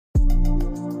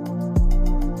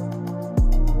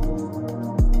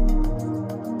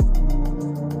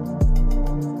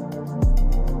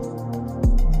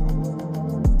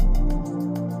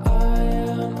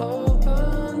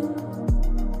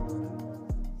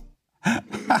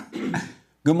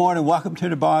Good morning. Welcome to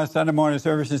the Bond Sunday morning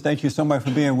services. Thank you so much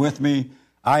for being with me.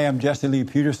 I am Jesse Lee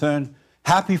Peterson.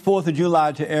 Happy 4th of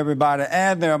July to everybody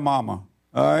and their mama.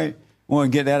 All right? We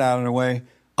want to get that out of the way.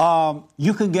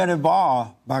 You can get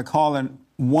involved by calling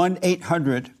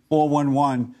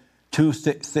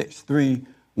 1-800-411-2663,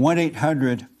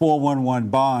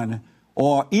 1-800-411-BOND,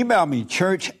 or email me,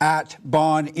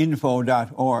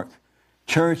 church@bondinfo.org,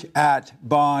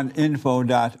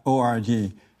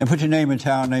 church@bondinfo.org. And put your name and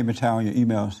town on your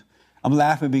emails. I'm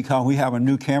laughing because we have a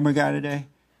new camera guy today.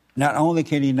 Not only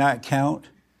can he not count,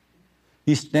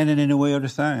 he's standing in the way of the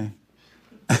sign.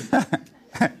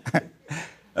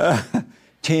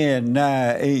 10,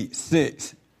 9, 8,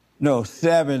 6. No,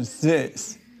 7,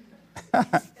 6.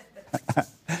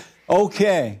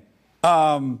 Okay.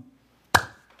 Where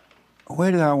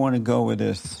do I want to go with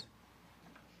this?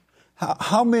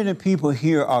 How many people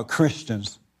here are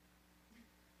Christians?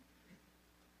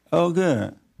 Oh,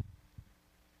 good.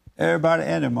 Everybody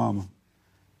and their mama.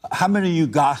 How many of you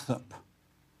gossip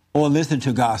or listen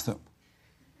to gossip?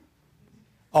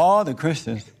 All the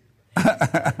Christians.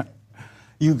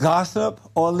 You gossip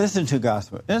or listen to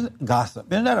gossip. Isn't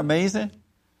that amazing?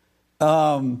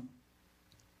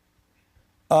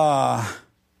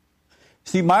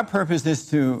 See, my purpose is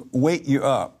to wake you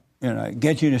up,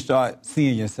 get you to start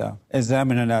seeing yourself,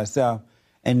 examining thyself,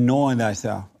 and knowing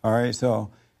thyself. All right,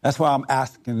 so that's why I'm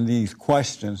asking these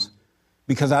questions,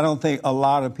 because I don't think a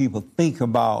lot of people think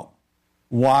about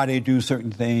why they do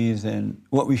certain things and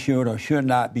what we should or should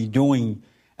not be doing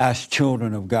as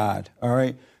children of God. All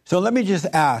right, so let me just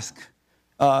ask,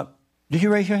 did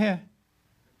you raise your hand?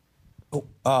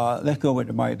 Let's go with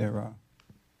the mic there,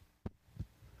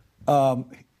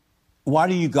 Rob. Why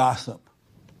do you gossip?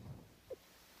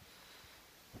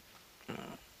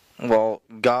 Well,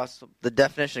 gossip, the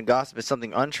definition of gossip is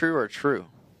something untrue or true.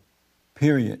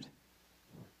 Period.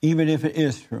 Even if it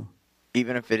is true.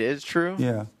 Even if it is true?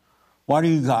 Yeah. Why do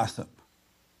you gossip?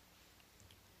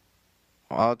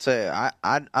 Well, I would say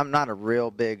I'm not a real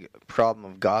big problem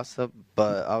of gossip,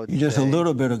 but I would You're just a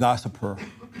little bit of gossiper.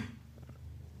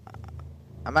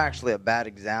 I'm actually a bad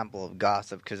example of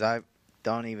gossip because I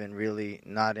don't even really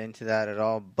not into that at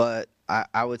all. But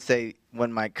I would say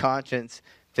when my conscience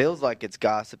feels like it's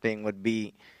gossiping would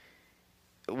be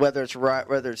whether it's right,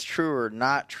 whether it's true or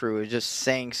not true, is just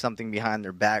saying something behind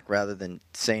their back rather than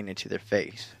saying it to their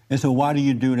face. And so why do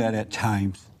you do that at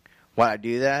times? Why I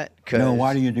do that? No,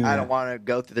 why do you do that? I don't want to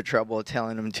go through the trouble of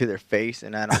telling them to their face,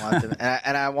 and I don't want them,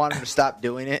 and I want them to stop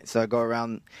doing it. So I go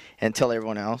around and tell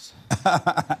everyone else.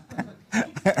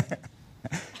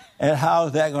 And how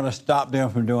is that going to stop them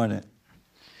from doing it?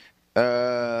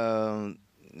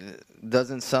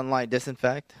 Doesn't sunlight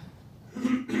disinfect?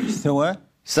 So what?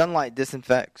 Sunlight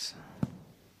disinfects.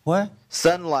 What?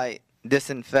 Sunlight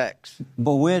disinfects.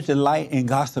 But where's the light in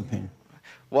gossiping?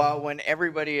 Well, when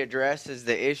everybody addresses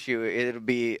the issue, it'll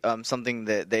be something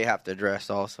that they have to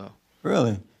address also.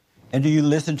 Really? And do you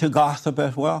listen to gossip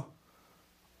as well?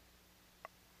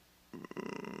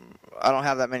 I don't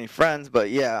have that many friends,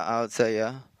 but yeah, I would say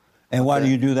yeah. And why do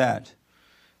you do that?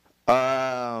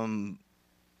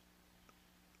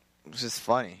 It's just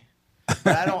funny.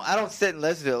 But I don't sit and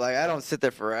listen to it. Like, I don't sit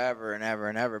there forever and ever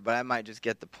and ever, but I might just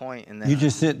get the point and then you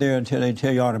just sit there until they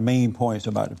tell you all the main points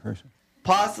about the person.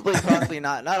 Possibly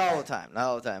not. Not all the time. Not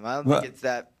all the time. I don't think it's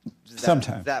that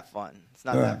sometimes that fun. It's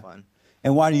not that fun.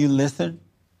 And why do you listen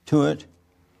to it?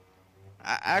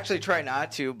 I actually try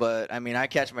not to, but I mean, I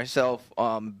catch myself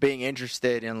being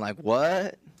interested in like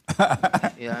what?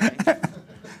 You know what I mean?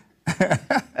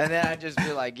 And then I just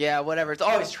be like, yeah, whatever. It's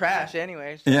always trash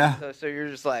anyway. So, yeah. So you're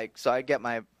just like, so I get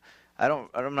my, I'm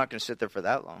not going to sit there for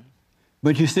that long.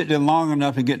 But you sit there long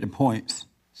enough to get the points.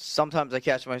 Sometimes I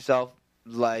catch myself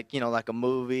like, like a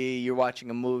movie. You're watching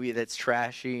a movie that's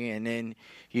trashy, and then,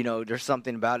 there's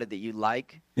something about it that you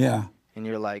like. Yeah. And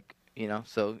you're like,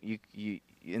 so you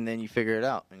and then you figure it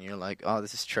out, and you're like, oh,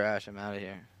 this is trash. I'm out of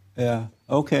here. Yeah.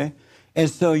 Okay. And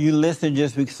so you listen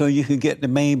just so you can get the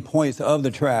main points of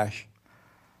the trash.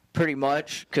 Pretty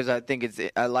much, because I think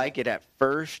I like it at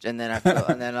first, and then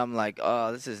and then I'm like,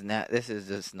 oh, this is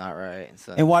just not right.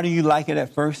 And why do you like it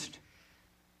at first?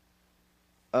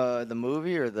 The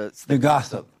movie or the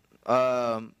gossip?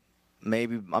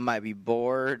 Maybe I might be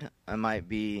bored. I might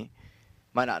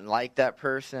not like that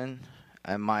person.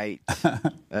 I might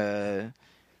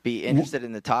be interested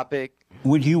in the topic.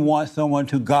 Would you want someone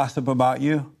to gossip about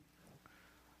you?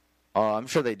 I'm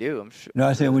sure they do. No,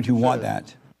 I said, would you want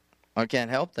that? I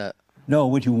can't help that. No,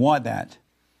 would you want that?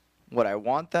 Would I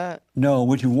want that? No,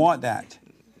 would you want that?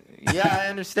 Yeah, I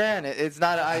understand. It's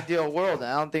not an ideal world.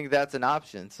 I don't think that's an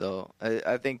option. So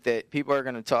I think that people are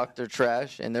going to talk their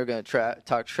trash, and they're going to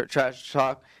talk trash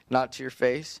talk, not to your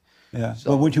face. Yeah.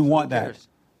 So But would you who want that? cares?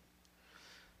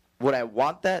 Would I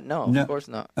want that? No, No. of course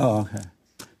not. Oh, okay.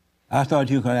 I thought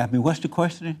you were going to ask me, what's the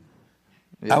question?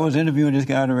 Yeah. I was interviewing this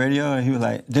guy on the radio, and he was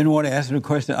like, didn't want to answer the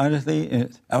question honestly.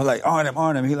 And I was like, on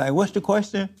him. He's like, what's the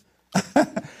question?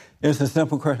 It's a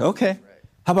simple question. Okay. Right.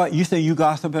 How about you say you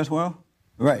gossip as well?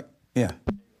 Right. Yeah.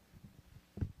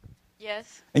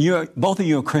 Yes. And both of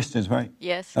you are Christians, right?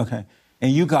 Yes. Okay.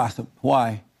 And you gossip.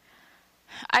 Why?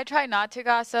 I try not to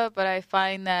gossip, but I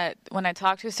find that when I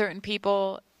talk to certain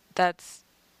people, that's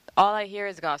all I hear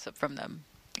is gossip from them.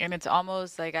 And it's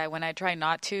almost like when I try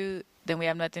not to, then we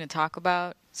have nothing to talk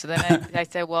about. So then I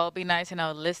said, well, it'll be nice and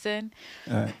I'll listen.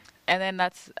 All right. And then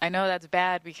I know that's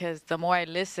bad because the more I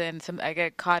listen, I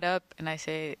get caught up and I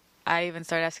even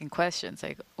start asking questions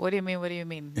like, what do you mean? What do you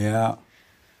mean? Yeah.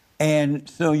 And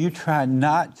so you try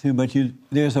not to, but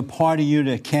there's a part of you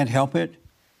that can't help it?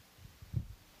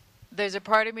 There's a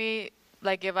part of me,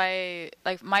 like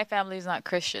my family is not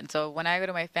Christian. So when I go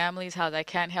to my family's house, I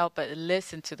can't help but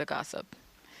listen to the gossip.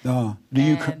 You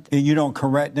don't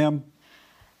correct them?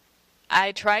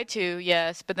 I try to,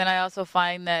 yes. But then I also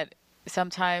find that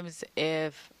sometimes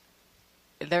if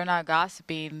they're not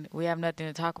gossiping, we have nothing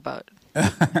to talk about.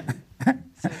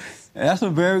 That's a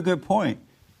very good point.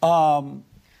 So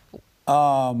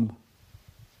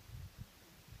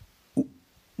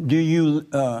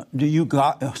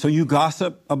you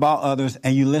gossip about others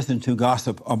and you listen to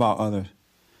gossip about others.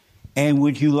 And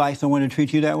would you like someone to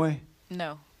treat you that way?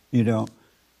 No. You don't.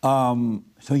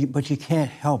 But you can't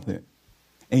help it.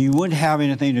 And you wouldn't have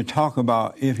anything to talk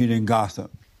about if you didn't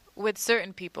gossip. With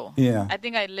certain people. Yeah. I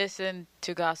think I listen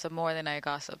to gossip more than I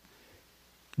gossip.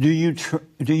 Do you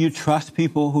trust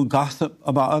people who gossip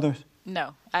about others?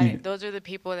 No. Those are the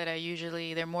people that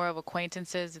they're more of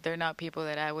acquaintances. They're not people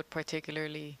that I would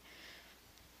particularly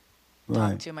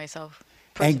talk to myself.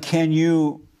 Personally.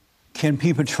 And can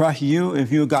people trust you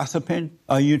if you're gossiping?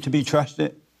 Are you to be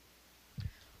trusted?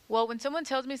 Well, when someone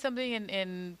tells me something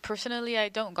and personally I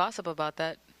don't gossip about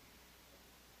that.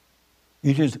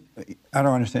 I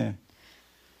don't understand.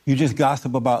 You just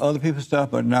gossip about other people's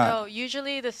stuff, but not... No,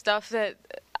 usually the stuff that,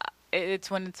 it's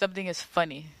when something is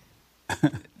funny.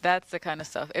 That's the kind of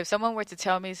stuff. If someone were to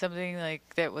tell me something like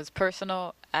that was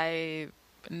personal,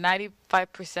 95%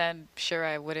 sure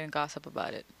I wouldn't gossip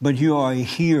about it. But you are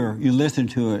here, you listen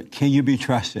to it. Can you be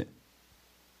trusted?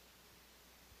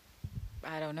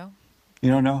 I don't know. You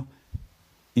don't know?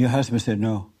 Your husband said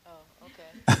no. Oh,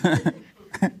 okay.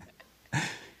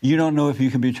 You don't know if you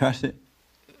can be trusted?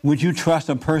 Would you trust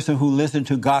a person who listened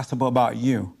to gossip about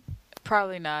you?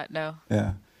 Probably not, no.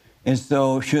 Yeah. And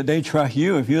so should they trust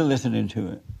you if you're listening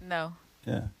to it? No.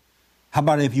 Yeah. How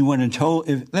about if you went and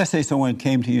let's say someone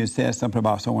came to you and said something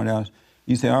about someone else.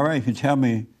 You say, all right, if you tell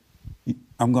me,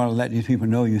 I'm going to let these people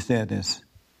know you said this.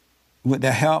 Would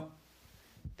that help?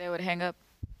 They would hang up.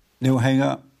 They would hang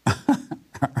up? All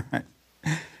right.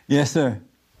 Yes, sir.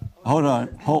 Hold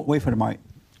on. Wait for the mic.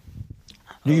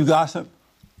 Do you gossip?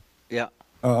 Yeah.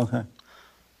 Oh, okay.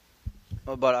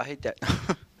 Oh, but I hate that.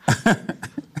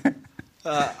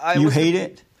 You hate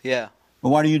it? Yeah.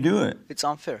 Well, why do you do it? It's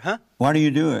unfair, huh? Why do you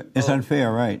do it? It's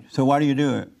unfair, right? So why do you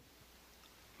do it?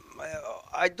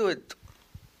 I do it.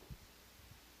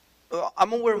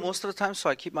 I'm aware most of the time, so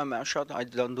I keep my mouth shut. I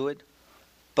don't do it.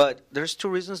 But there's two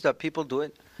reasons that people do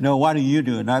it. No, why do you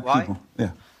do it, not Why? people?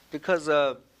 Yeah. Because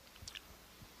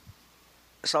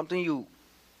something you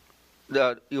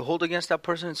hold against that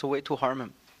person, it's a way to harm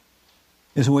him.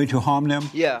 It's a way to harm them?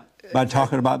 Yeah. By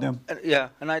talking about them? Yeah,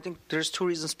 and I think there's two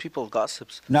reasons people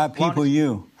gossips. Not people,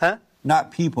 you. Huh?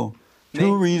 Not people. Me?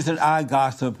 Two reasons I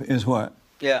gossip is what?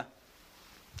 Yeah.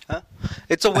 Huh?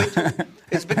 It's a way to...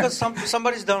 It's because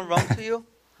somebody's done wrong to you.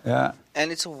 Yeah.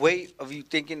 And it's a way of you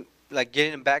thinking, like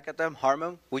getting back at them, harm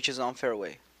them, which is an unfair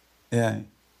way. Yeah.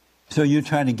 So you're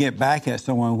trying to get back at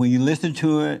someone when you listen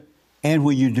to it and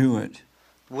when you do it.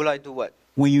 Will I do what?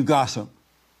 When you gossip.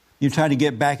 You're trying to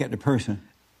get back at the person.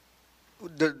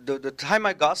 The time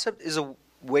I gossiped is a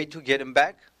way to get him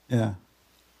back. Yeah.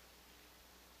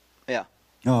 Yeah.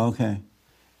 Oh, okay.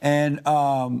 And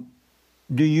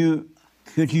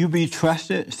could you be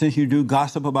trusted since you do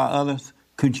gossip about others?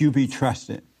 Could you be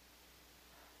trusted?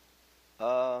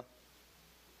 No.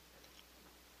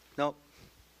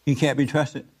 You can't be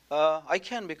trusted? I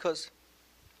can because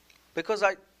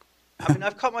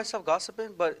I've caught myself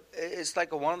gossiping, but it's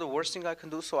like one of the worst things I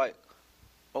can do, so I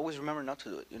always remember not to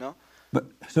do it, you know? But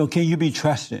so can you be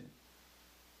trusted?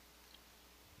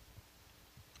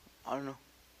 I don't know.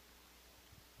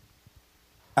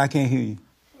 I can't hear you.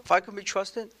 If I can be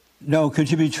trusted, No, could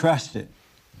you be trusted?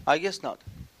 I guess not.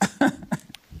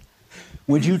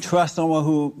 Would you trust someone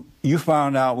who you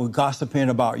found out was gossiping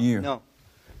about you? No.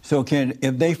 So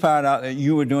if they found out that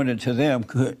you were doing it to them,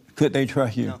 could they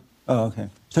trust you? No. Oh, okay.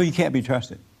 So you can't be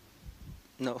trusted.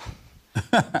 No.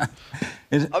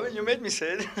 Is- I mean, you made me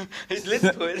say it. It's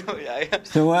listen to it. Yeah.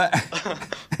 So what?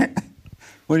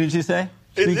 What did you say?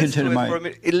 It Speaking leads to the to it mic. for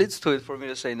me. It leads to it for me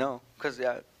to say no, because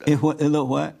It look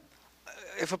what?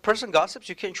 if a person gossips,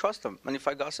 you can't trust them, and if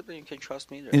I gossip, then you can't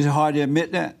trust me either. Is it hard to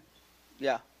admit that?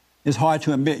 Yeah. It's hard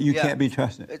to admit you Yeah. can't be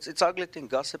trusted. It's ugly thing.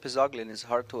 Gossip is ugly, and it's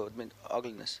hard to admit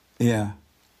ugliness. Yeah.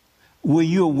 Were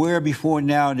you aware before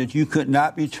now that you could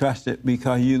not be trusted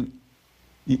because you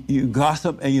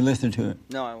gossip and you listen to it?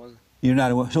 No, I wasn't. You're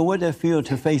not aware. So what does it feel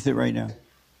to face it right now?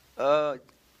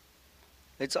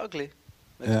 It's ugly.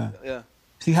 Yeah.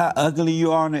 See how ugly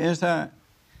you are on the inside?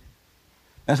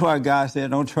 That's why God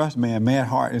said, don't trust man. Man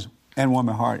heart and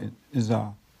woman heart is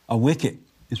a wicked.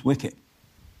 It's wicked.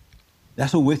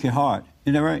 That's a wicked heart.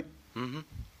 Isn't that right? Mm-hmm.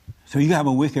 So you have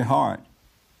a wicked heart.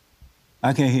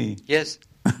 I can't hear you. Yes.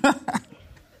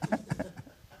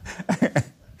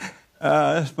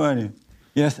 That's funny.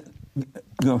 Yes.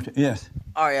 Yes.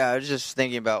 Oh yeah, I was just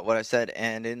thinking about what I said,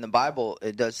 and in the Bible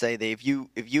it does say that if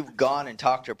you've gone and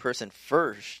talked to a person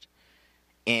first,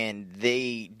 and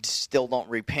they still don't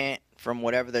repent from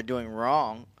whatever they're doing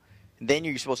wrong, then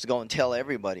you're supposed to go and tell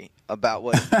everybody about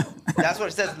what. That's what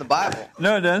it says in the Bible.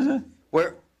 No, it doesn't.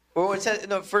 Where it says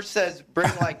first says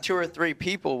bring like 2 or 3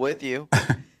 people with you.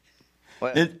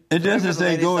 What? It doesn't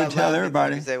say go and tell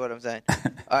everybody. I can say what I'm saying.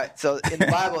 All right, so in the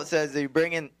Bible it says that you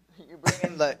bring in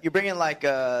like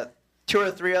 2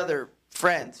 or 3 other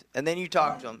friends, and then you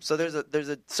talk to them. So there's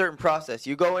a certain process.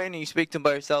 You go in and you speak to them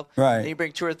by yourself. Right. Then you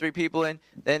bring 2 or 3 people in.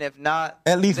 Then if not,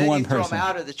 At least then one you throw person. them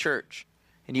out of the church,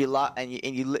 and you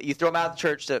throw them out of the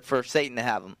church for Satan to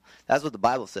have them. That's what the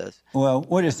Bible says. Well,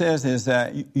 what it says is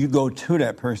that you go to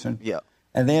that person. Yeah.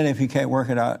 And then if you can't work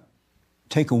it out,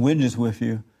 take a witness with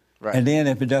you. Right. And then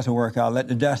if it doesn't work out, let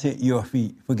the dust hit your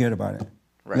feet. Forget about it.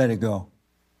 Right. Let it go.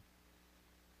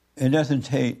 It doesn't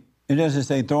say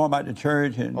throw them out the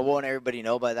church. And Well, won't everybody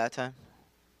know by that time?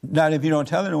 not if you don't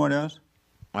tell anyone else.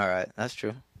 All right, that's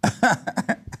true.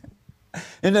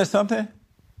 Isn't that something?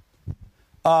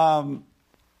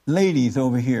 Ladies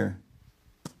over here.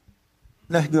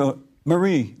 Let's go.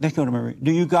 Marie, let's go to Marie.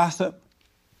 Do you gossip?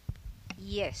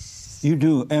 Yes. You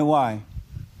do. And why?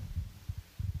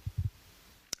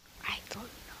 I don't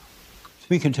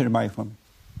Speaking to the mic for me.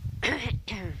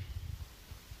 know.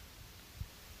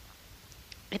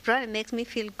 It probably makes me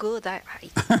feel good.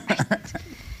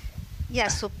 Yeah,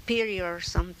 superior or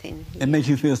something. It makes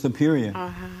you feel superior.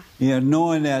 Uh-huh. Yeah,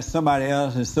 knowing that somebody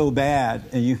else is so bad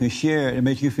and you can share it, it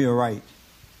makes you feel right.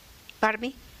 Pardon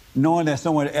me? Knowing that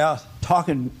someone else,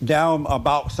 talking down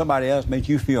about somebody else makes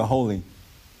you feel holy,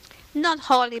 Not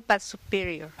holy, but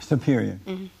superior. superior.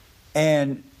 Mhm.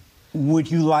 And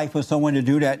would you like for someone to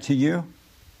do that to you?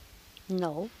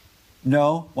 No,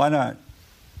 No? Why not?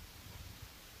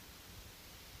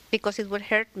 because it would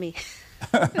hurt me.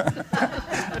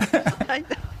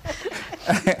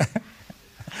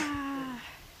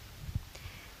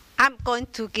 I'm going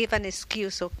to give an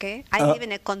excuse, okay? I live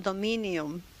in a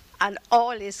condominium, and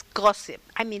all is gossip.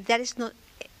 I mean, that is not...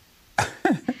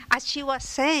 As she was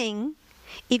saying,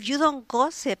 if you don't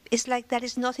gossip, it's like there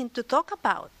is nothing to talk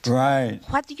about. Right.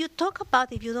 What do you talk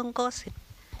about if you don't gossip?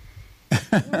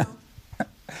 I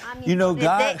mean, You know, on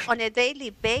God- on a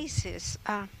daily basis.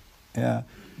 Yeah.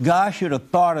 God should have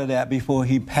thought of that before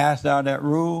he passed out that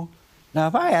rule. Now,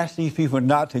 if I ask these people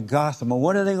not to gossip,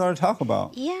 what are they going to talk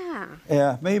about? Yeah.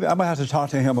 Yeah, maybe I'm going to have to talk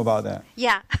to him about that.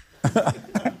 Yeah.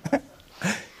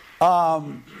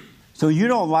 So you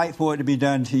don't like for it to be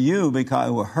done to you because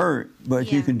it will hurt,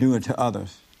 but you Yeah. can do it to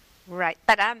others. Right.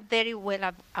 But I'm very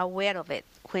well aware of it.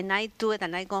 When I do it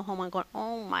and I go home, I go,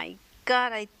 oh my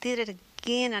God, I did it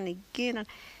again and again.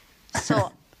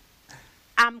 So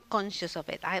I'm conscious of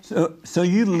it. So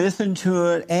you listen to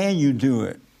it and you do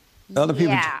it. Other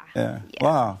people. Yeah. Yeah. Yeah.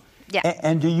 Wow. Yeah.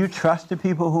 And do you trust the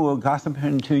people who are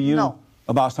gossiping to you No.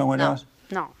 about someone No. else?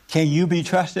 No. Can you be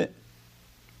trusted?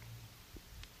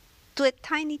 To a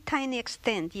tiny, tiny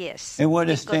extent, yes. And what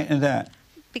Because- extent is that?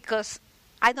 Because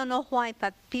I don't know why,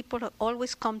 but people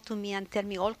always come to me and tell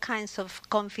me all kinds of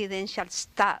confidential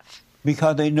stuff.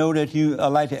 Because they know that you are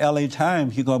like the LA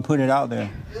Times, you're going to put it out there.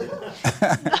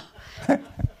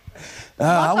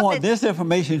 I of want it- this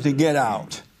information to get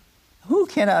out. Who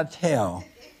can I tell?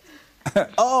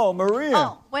 Oh, Maria.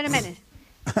 Oh, wait a minute.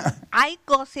 I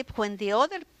gossip when the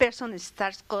other person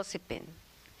starts gossiping.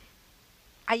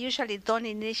 I usually don't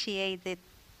initiate it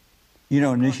You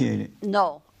don't initiate it.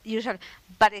 No, usually.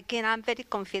 But again, I'm very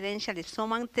confidential. If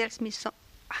someone tells me so,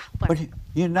 well, But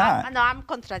you're not. No, I'm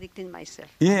contradicting myself.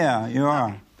 Yeah, you are.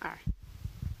 Okay, all right.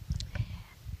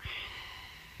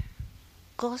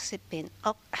 Gossiping.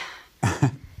 Oh.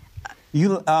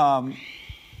 You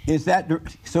is that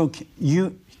so?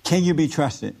 Can you be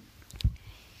trusted?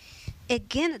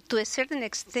 Again, to a certain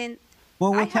extent.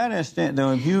 Well, what kind of extent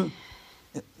though? If you,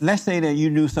 let's say that you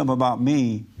knew something about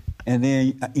me, and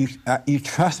then you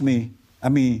trust me. I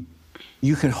mean,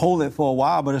 you can hold it for a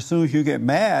while, but as soon as you get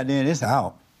mad, then it's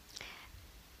out.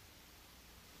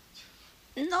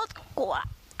 Not quite.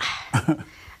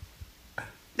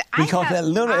 Because that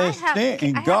little extent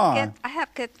is gone. I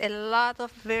have kept a lot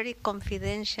of very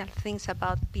confidential things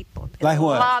about people. Like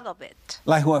what? A lot of it.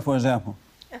 Like what, for example?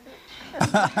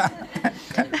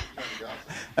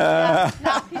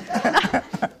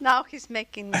 Now he's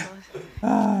making noise.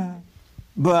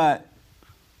 But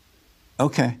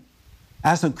okay,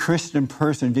 as a Christian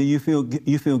person, do you feel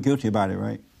guilty about it,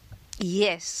 right?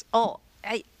 Yes. Oh,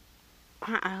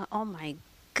 oh my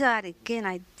God! Again,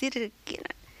 I did it again.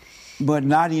 But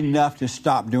not enough to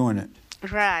stop doing it.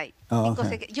 Right. Oh, because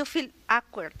okay. again, you feel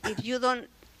awkward if you don't.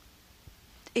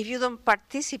 If you don't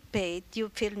participate, you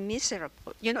feel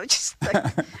miserable. You know, just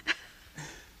like.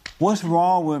 What's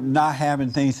wrong with not having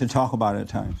things to talk about at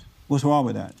times? What's wrong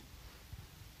with that?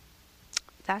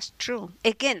 That's true.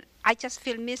 Again, I just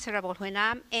feel miserable when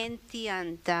I'm empty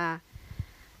and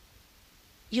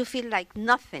you feel like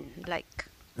nothing. Like.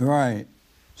 Right.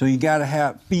 So you got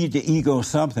to feed the ego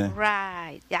something.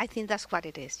 Right. Yeah, I think that's what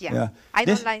it is. Yeah. Yeah. I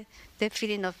don't like the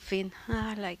feeling of being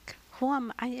like, who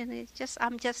am I? And it's just,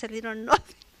 I'm just a little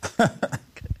nothing.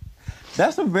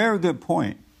 That's a very good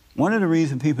point. One of the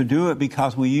reasons people do it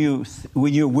because when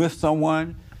you're with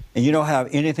someone and you don't have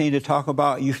anything to talk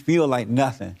about, you feel like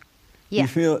nothing. Yeah.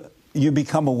 You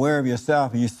become aware of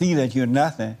yourself and you see that you're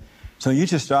nothing. So you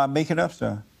just start making up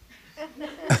stuff.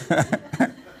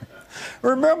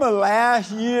 Remember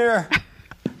last year?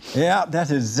 Yeah,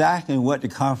 that's exactly what the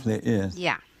conflict is.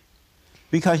 Yeah.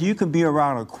 Because you can be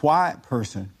around a quiet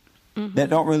person that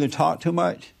don't really talk too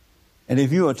much. And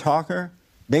if you're a talker,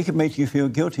 they can make you feel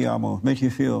guilty almost, make you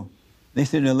feel, they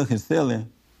sitting there looking silly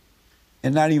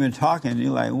and not even talking.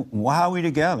 You're like, why are we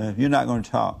together if you're not going to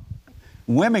talk?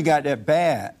 Women got that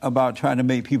bad about trying to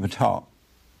make people talk.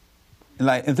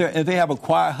 Like, if they have a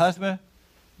quiet husband,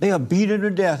 they'll beat him to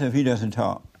death if he doesn't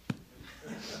talk.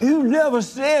 You never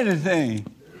say anything.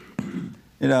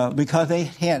 You know, because they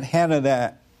can't handle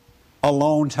that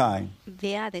alone time.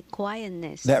 Yeah, the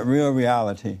quietness. That real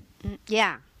reality.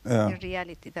 Yeah, Yeah. the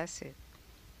reality, that's it.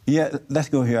 Yeah, let's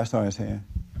go here. I started saying.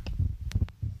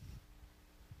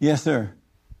 Yes, sir.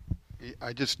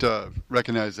 I just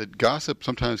recognize that gossip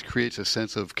sometimes creates a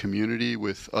sense of community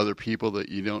with other people that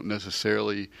you aren't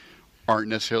necessarily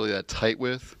that tight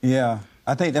with. Yeah,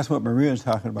 I think that's what Maria's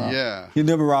talking about. Yeah. You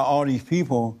live around all these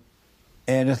people,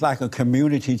 and it's like a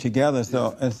community together.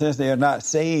 So since they're not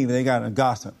saved, they got to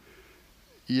gossip.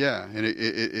 Yeah, and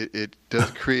it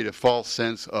does create a false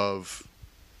sense of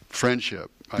friendship.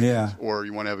 I guess. Or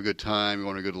you want to have a good time, you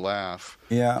want a good laugh.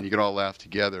 Yeah. And you can all laugh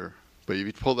together. But if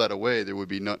you pull that away, there would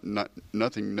be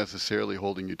nothing necessarily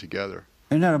holding you together.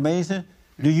 Isn't that amazing?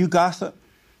 Do you gossip?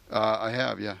 I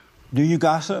have, yeah. Do you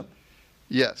gossip?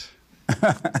 Yes.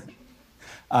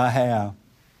 I have.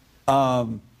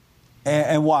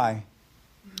 And why?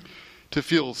 To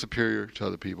feel superior to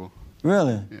other people.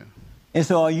 Really? Yeah. And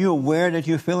so are you aware that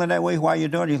you're feeling that way while you're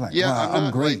doing it? You're like, yeah, wow,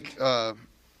 I'm great. Like,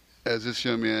 as this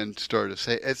young man started to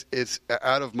say, it's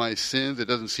out of my sins. It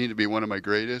doesn't seem to be one of my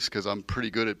greatest because I'm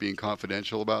pretty good at being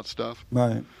confidential about stuff.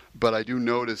 Right. But I do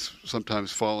notice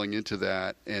sometimes falling into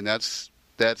that, and that's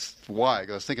why. 'Cause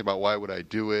I was thinking about why would I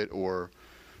do it or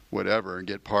whatever and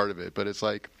get part of it. But it's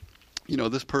like, you know,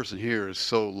 this person here is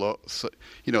so low,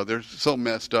 you know, they're so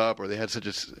messed up or they had such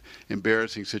an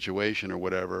embarrassing situation or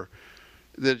whatever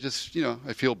that just, you know,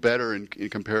 I feel better in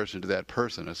comparison to that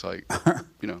person. It's like,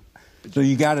 you know. So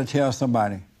you got to tell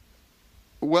somebody.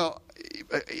 Well,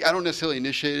 I don't necessarily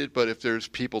initiate it, but if there's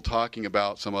people talking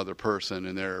about some other person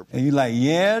and they're... And you're like,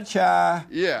 yeah, child.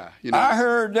 Yeah, you know. I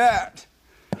heard that.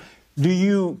 Can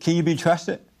you be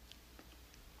trusted?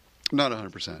 Not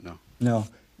 100%, no. No.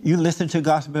 You listen to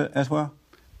gossip as well?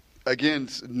 Again,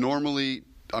 normally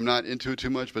I'm not into it too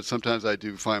much, but sometimes I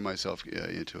do find myself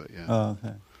into it, yeah. Oh,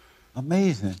 okay.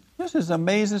 Amazing. This is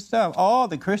amazing stuff. All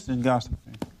the Christians gossiping.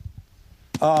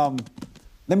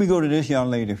 Let me go to this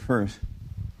young lady first.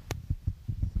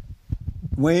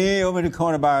 Way over in the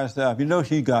corner by herself. You know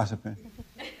she's gossiping.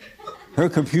 Her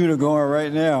computer going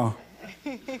right now.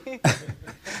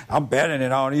 I'm better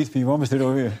than all these people. I'm going to sit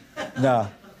over here. Nah.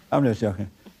 I'm just joking.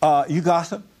 You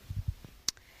gossip?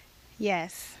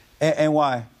 Yes. And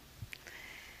why?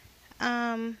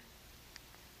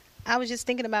 I was just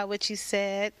thinking about what you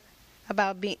said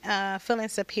about being feeling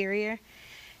superior.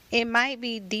 It might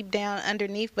be deep down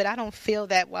underneath, but I don't feel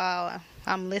that while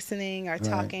I'm listening or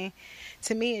talking.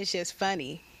 To me, it's just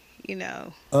funny, you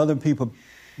know. Other people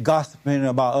gossiping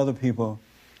about other people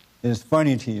is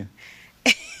funny to you.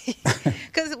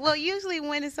 Because, well, usually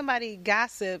when somebody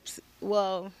gossips,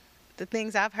 well, the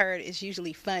things I've heard is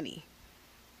usually funny.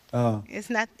 It's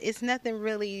nothing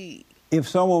really. If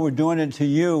someone were doing it to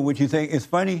you, would you think it's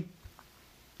funny?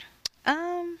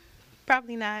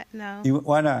 Probably not. No.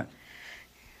 Why not?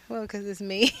 Well, because it's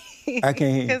me. I can't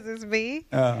hear you. Because it's me.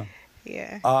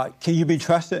 Yeah. Can you be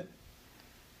trusted?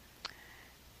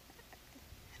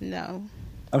 No.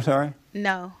 I'm sorry?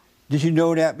 No. Did you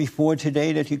know that before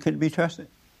today that you couldn't be trusted?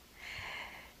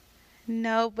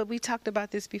 No, but we talked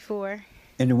about this before.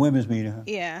 In the women's meeting, huh?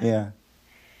 Yeah. Yeah.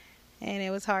 And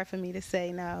it was hard for me to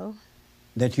say no.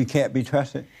 That you can't be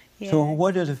trusted? Yeah. So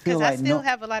what does it feel like? Because I still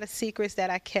have a lot of secrets that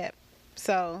I kept.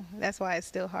 So that's why it's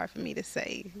still hard for me to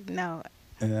say no.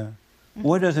 Yeah.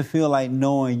 What does it feel like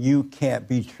knowing you can't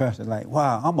be trusted? Like,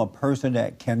 wow, I'm a person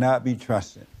that cannot be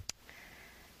trusted.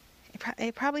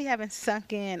 It probably haven't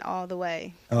sunk in all the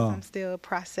way. I'm still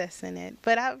processing it.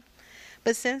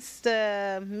 But since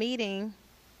the meeting,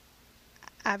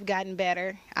 I've gotten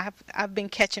better. I've been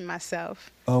catching myself.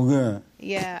 Oh, good.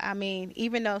 Yeah, I mean,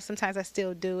 even though sometimes I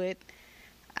still do it,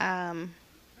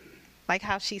 like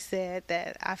how she said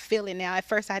that I feel it now. At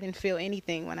first, I didn't feel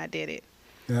anything when I did it.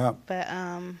 Yeah. But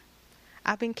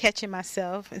I've been catching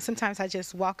myself, and sometimes I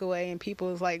just walk away, and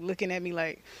people's like looking at me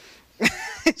like,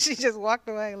 she just walked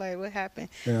away, like, what happened?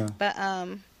 Yeah. But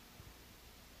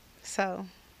so.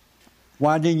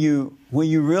 Why didn't you, when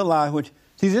you realize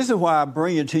see, this is why I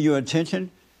bring it to your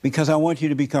attention, because I want you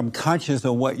to become conscious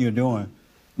of what you're doing.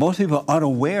 Most people are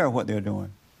unaware of what they're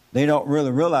doing. They don't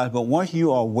really realize, but once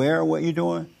you are aware of what you're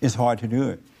doing, it's hard to do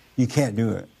it. You can't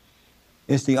do it.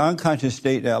 It's the unconscious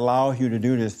state that allows you to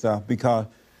do this stuff, because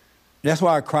that's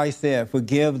why Christ said,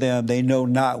 forgive them, they know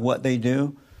not what they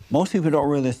do. Most people don't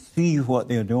really see what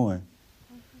they're doing.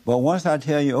 But once I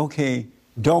tell you, okay,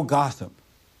 don't gossip,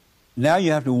 now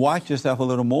you have to watch yourself a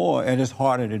little more, and it's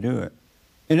harder to do it.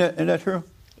 Isn't that true?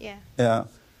 Yeah. Yeah.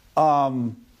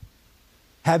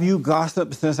 Have you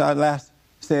gossiped since I last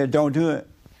said don't do it?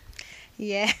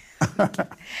 Yeah.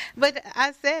 But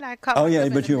I said I caught Oh, myself yeah,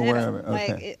 in but the you're aware middle. of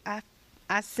it. Okay. Like,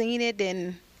 I seen it,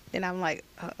 and then I'm like,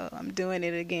 uh-oh, I'm doing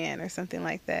it again, or something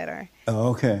like that. Or.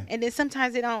 Oh, okay. And then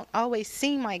sometimes it don't always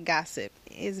seem like gossip.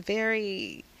 It's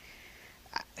very,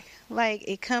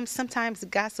 like, sometimes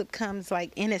gossip comes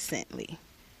like innocently.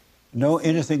 No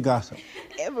innocent gossip.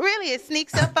 It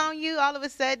sneaks up on you all of a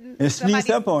sudden. It sneaks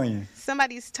up on you.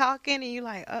 Somebody's talking, and you're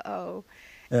like, uh-oh.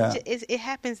 Yeah. It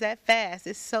happens that fast.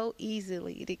 It's so easy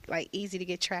to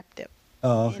get trapped up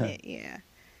Oh, in okay. it. Yeah.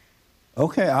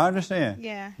 Okay, I understand.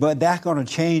 Yeah. But that's going to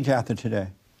change after today.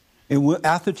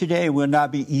 After today, it will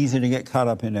not be easy to get caught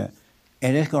up in that.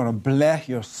 And it's going to bless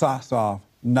your socks off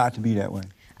not to be that way.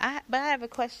 But I have a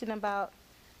question about,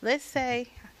 let's say,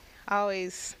 I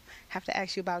always have to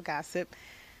ask you about gossip.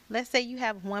 Let's say you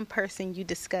have one person you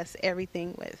discuss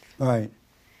everything with. Right.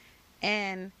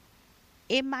 And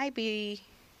it might be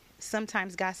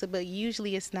sometimes gossip, but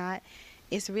usually it's not.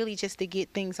 It's really just to get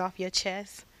things off your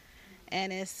chest.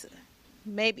 And it's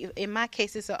maybe, in my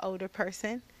case, it's an older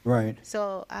person. Right.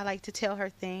 So I like to tell her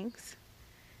things.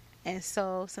 And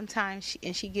so sometimes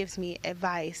she gives me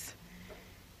advice.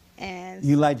 And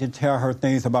You like to tell her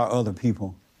things about other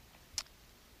people.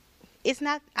 it's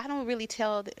not, I don't really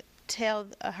tell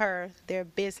her their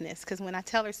business, because when I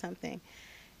tell her something,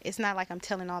 it's not like I'm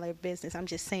telling all their business. I'm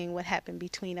just saying what happened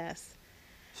between us.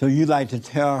 So you like to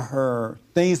tell her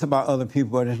things about other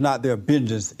people, but it's not their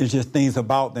business. It's just things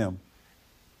about them.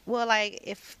 Well, like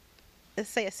if, let's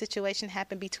say a situation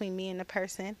happened between me and the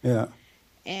person. Yeah.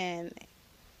 And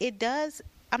it does,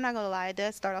 I'm not going to lie, it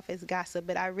does start off as gossip,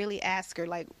 but I really ask her,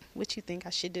 like, what you think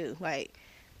I should do? Like,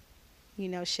 you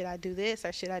know, should I do this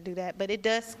or should I do that? But it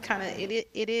does kind of,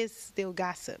 it is still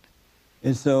gossip.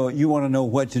 And so you want to know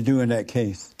what to do in that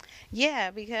case.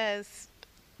 Yeah, because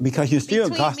you're still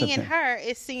between gossiping. me and her,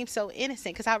 it seems so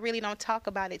innocent, because I really don't talk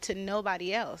about it to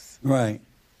nobody else. Right.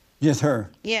 Just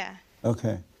her. Yeah.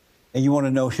 Okay. And you want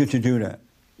to know, should you do that?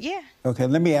 Yeah. Okay,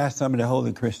 let me ask some of the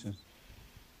holy Christians.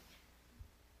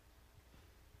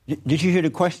 Did you hear the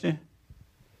question?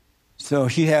 So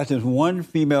she has this one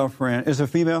female friend. Is it a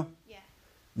female? Yeah.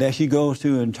 That she goes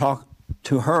to and talk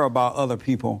to her about other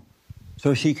people,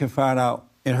 so she can find out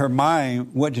in her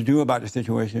mind what to do about the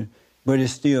situation. but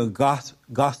it's still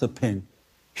gossiping.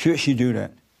 Should she do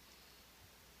that?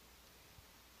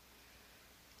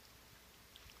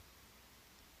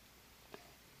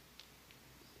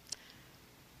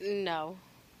 No.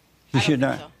 She I don't should think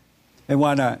not. so. And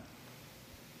why not?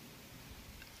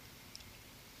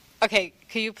 Okay,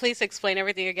 can you please explain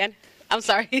everything again? I'm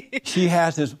sorry. She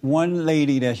has this one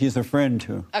lady that she's a friend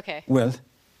to. Okay. With,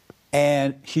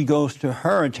 and she goes to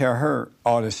her and tell her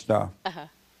all this stuff. Uh-huh.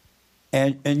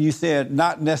 And you said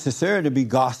not necessarily to be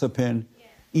gossiping,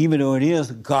 even though it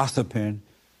is gossiping.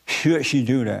 Should she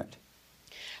do that?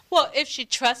 Well, if she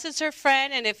trusts her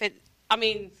friend, and if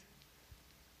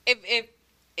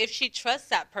she trusts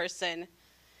that person,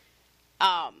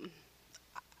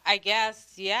 I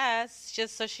guess yes,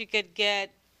 just so she could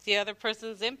get the other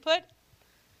person's input.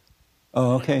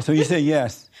 Oh, okay. So you say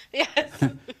yes. Yes.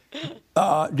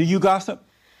 Do you gossip?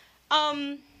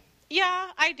 Yeah,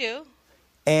 I do.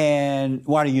 And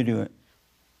why do you do it?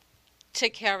 To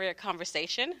carry a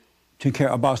conversation. To care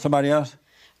about somebody else?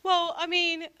 Well, I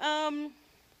mean,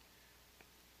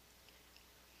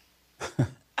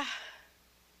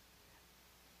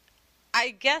 I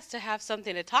guess to have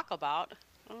something to talk about.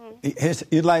 It's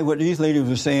like what these ladies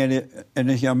were saying, and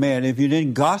this young man, if you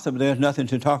didn't gossip, there's nothing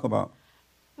to talk about.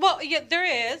 Well, yeah,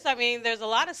 there is. I mean, there's a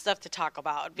lot of stuff to talk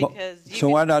about because. So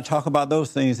why not talk about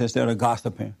those things instead of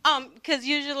gossiping? Because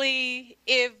usually,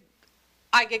 if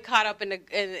I get caught up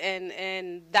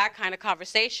in that kind of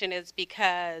conversation, it's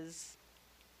because,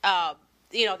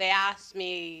 they asked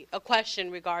me a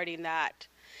question regarding that.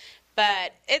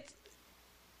 But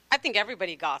I think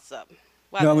everybody gossip.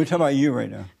 No, we're talking about you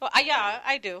right now. Well, yeah,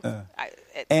 I do.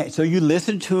 And so you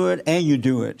listen to it and you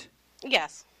do it.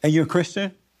 Yes. And you're a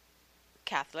Christian?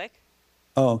 Catholic.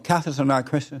 Oh, Catholics are not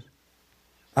Christians?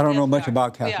 I don't know much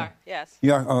about Catholics. We are, yes.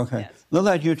 You are? Oh, okay. Yes. Look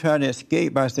like you're trying to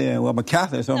escape by saying, well, I'm a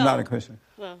Catholic, so I'm not a Christian.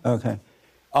 No. Okay.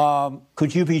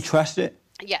 Could you be trusted?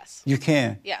 Yes. You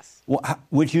can? Yes. Well,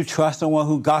 would you trust someone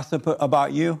who gossip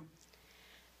about you?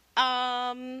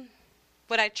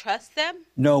 Would I trust them?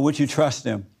 No, would you trust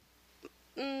them?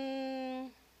 No.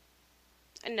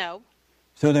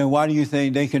 So then why do you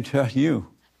think they can trust you?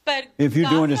 But if you're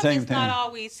doing the gossip same is thing. not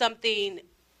always something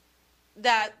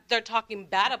that they're talking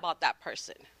bad about that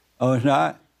person. Oh, it's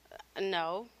not?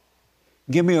 No.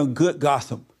 Give me a good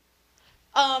gossip.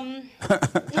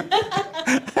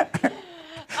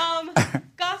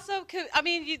 Gossip could, I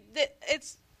mean,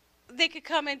 they could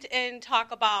come in and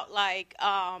talk about like,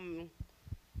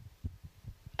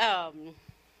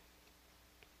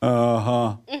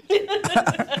 Uh-huh.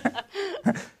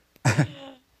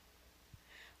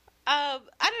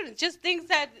 I don't know, just things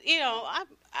that,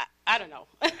 I don't know.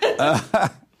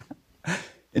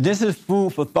 This is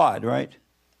food for thought, right?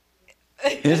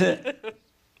 Is it?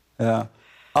 Yeah.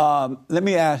 Let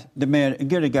me ask the man,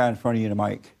 get a guy in front of you the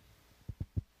mic.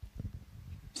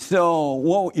 So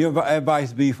what would your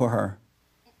advice be for her?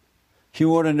 She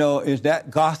want to know, is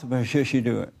that gossip or should she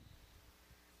do it?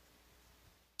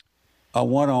 A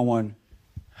one-on-one.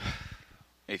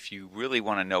 If you really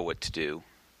want to know what to do,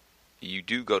 you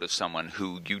do go to someone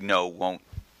who you know won't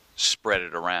spread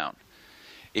it around.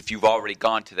 If you've already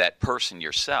gone to that person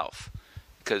yourself,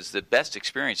 because the best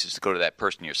experience is to go to that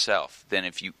person yourself. Then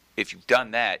if you've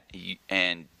done that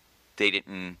and they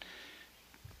didn't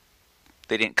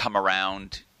come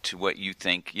around to what you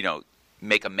think,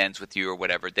 make amends with you or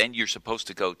whatever, then you're supposed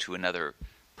to go to another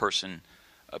person,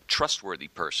 a trustworthy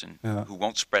person who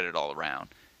won't spread it all around,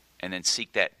 and then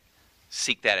seek that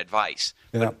advice.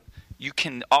 Yeah. But you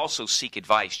can also seek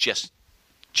advice, just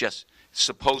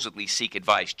supposedly seek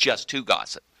advice just to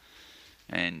gossip,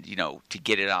 and to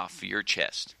get it off your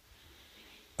chest.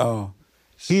 Oh,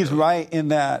 he's right in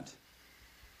that.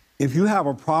 If you have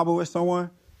a problem with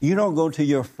someone, you don't go to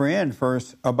your friend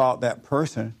first about that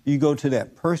person. You go to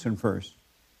that person first.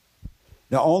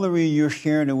 The only reason you're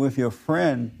sharing it with your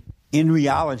friend in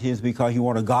reality is because you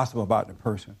want to gossip about the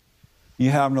person.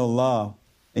 You have no love,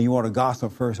 and you want to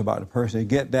gossip first about the person and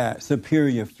get that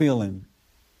superior feeling.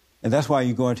 And that's why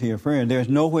you go into your friend. There's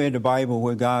nowhere in the Bible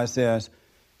where God says,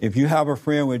 if you have a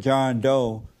friend with John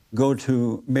Doe, go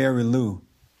to Mary Lou.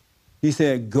 He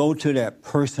said, go to that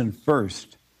person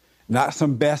first. Not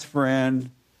some best friend,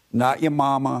 not your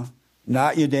mama,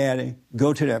 not your daddy.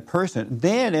 Go to that person.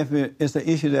 Then if it's an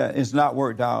issue that is not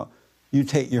worked out, you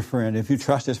take your friend. If you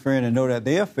trust this friend and know that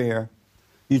they're fair,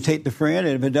 you take the friend,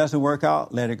 and if it doesn't work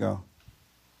out, let it go.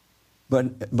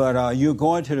 But you're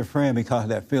going to the friend because of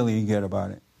that feeling you get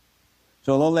about it.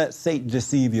 So don't let Satan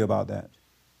deceive you about that.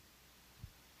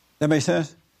 That make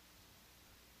sense?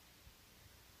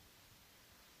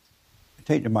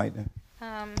 Take the mic there.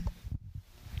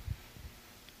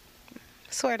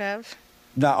 Sort of.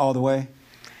 Not all the way?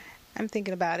 I'm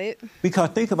thinking about it. Because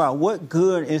think about what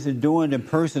good is it doing the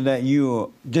person that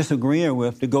you're disagreeing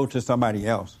with to go to somebody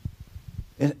else?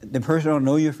 The person don't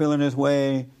know you're feeling this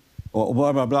way or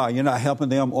blah, blah, blah. You're not helping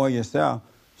them or yourself.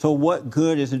 So what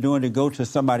good is it doing to go to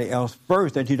somebody else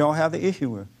first that you don't have the issue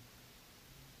with?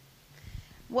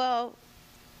 Well,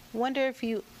 wonder if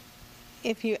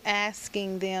you're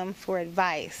asking them for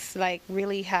advice, like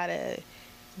really how to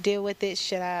deal with it.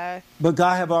 Should I? But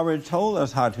God have already told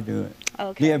us how to do it.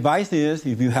 Okay. The advice is,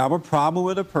 if you have a problem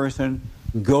with a person,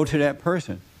 go to that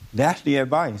person. That's the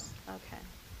advice. Okay.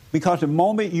 Because the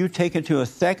moment you take it to a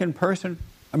second person,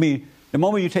 the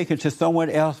moment you take it to someone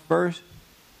else first,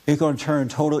 it's going to turn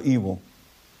total evil.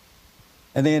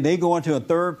 And then they go into a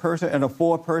third person and a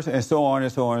fourth person and so on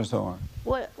and so on and so on.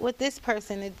 With this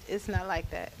person, it's not like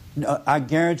that. No, I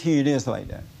guarantee it is like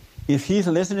that. If he's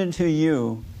listening to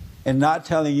you and not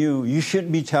telling you, you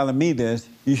shouldn't be telling me this,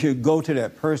 you should go to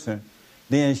that person,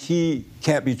 then she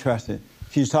can't be trusted.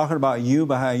 She's talking about you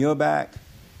behind your back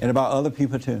and about other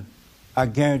people too. I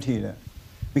guarantee that.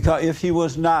 Because if she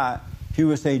was not, she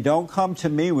would say, don't come to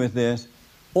me with this.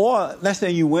 Or let's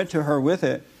say you went to her with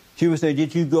it. She would say,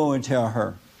 did you go and tell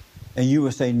her? And you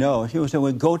would say, no. She would say,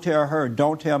 well, go tell her.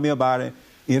 Don't tell me about it.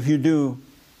 If you do,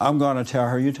 I'm going to tell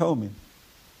her you told me.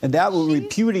 And that will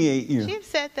repudiate you. She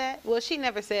said that. Well, she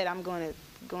never said, I'm going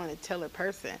to tell a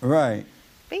person. Right.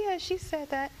 But yeah, she said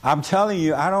that. I'm telling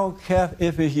you, I don't care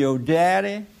if it's your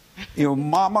daddy, your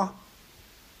mama,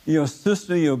 your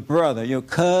sister, your brother, your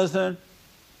cousin,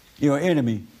 your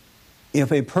enemy.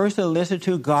 If a person listens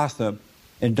to gossip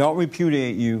and don't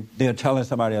repudiate you, they're telling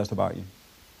somebody else about you.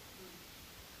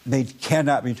 They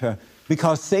cannot be trusted.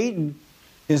 Because Satan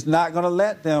is not going to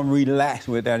let them relax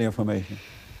with that information.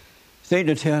 Satan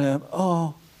will tell them,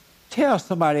 oh, tell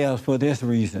somebody else for this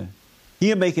reason.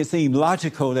 He'll make it seem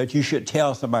logical that you should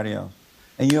tell somebody else.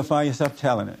 And you'll find yourself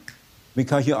telling it.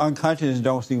 Because your unconscious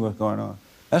don't see what's going on.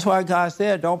 That's why God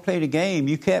said, don't play the game.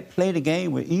 You can't play the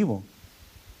game with evil.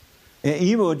 And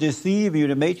evil will deceive you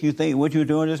to make you think what you're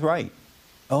doing is right.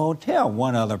 Oh, tell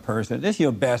one other person. This is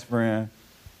your best friend.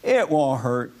 It won't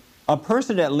hurt. A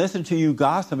person that listens to you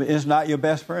gossip is not your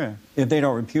best friend if they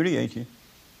don't repudiate you.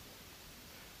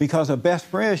 Because a best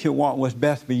friend should want what's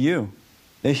best for you.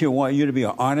 They should want you to be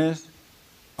an honest,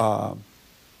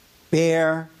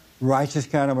 fair, righteous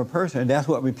kind of a person. And that's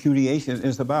what repudiation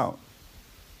is about.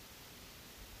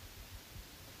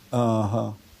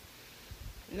 Uh-huh.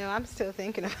 No, I'm still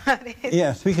thinking about it.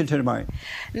 Yeah, speaking to the mic.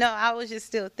 No, I was just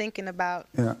still thinking about,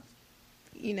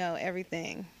 yeah,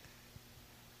 everything.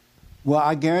 Well,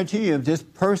 I guarantee you, if this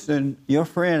person, your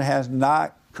friend, has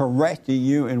not corrected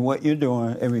you in what you're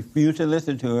doing and refused to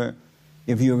listen to it,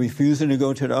 if you're refusing to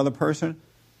go to the other person,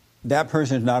 that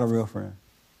person is not a real friend.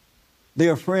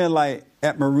 They're a friend like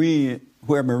at Maria,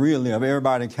 where Maria lived,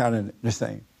 everybody counted the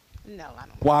same. No, I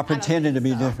don't. While pretending to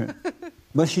be different.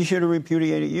 But she should have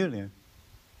repudiated you then.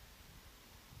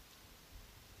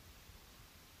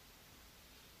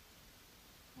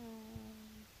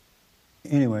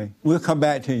 Anyway, we'll come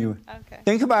back to you. Okay.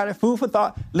 Think about it. Food for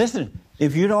thought. Listen,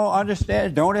 if you don't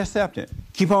understand, don't accept it.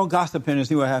 Keep on gossiping and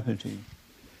see what happens to you.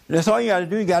 That's all you got to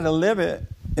do. You got to live it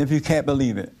if you can't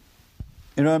believe it.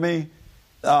 You know what I mean?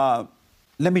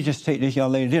 Let me just take this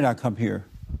young lady. Then I come here.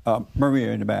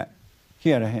 Maria in the back. She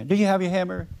had her hand. Did you have your hand,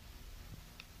 Maria?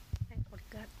 I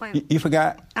forgot. Well, You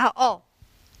forgot?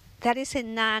 That is a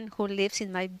nun who lives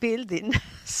in my building.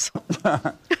 So,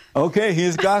 Okay,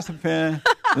 here's gossiping.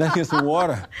 Let's get some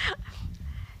water.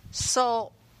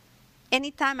 so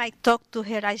anytime I talk to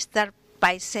her, I start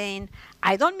by saying,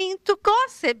 I don't mean to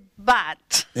gossip,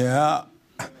 but... Yeah.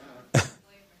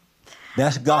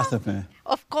 That's gossiping.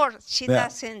 Of course, she Yeah.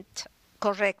 doesn't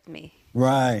correct me.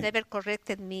 Right. Never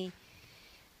corrected me.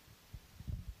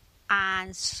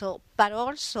 And so, but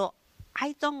also,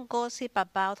 I don't gossip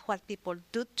about what people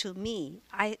do to me.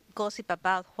 I gossip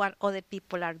about what other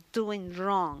people are doing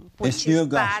wrong, which still is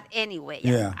bad gossip. anyway.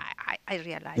 Yeah. I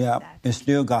realize Yeah, that. it's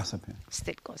still gossiping.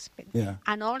 Still gossiping. Yeah.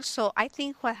 And also, I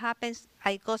think what happens,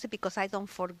 I gossip because I don't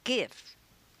forgive.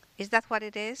 Is that what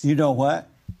it is? You know what?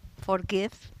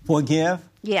 Forgive? Forgive?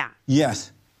 Yeah.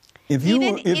 Yes. If you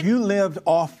Even if if- you lived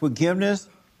off forgiveness,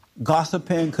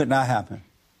 gossiping could not happen.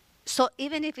 So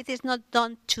even if it is not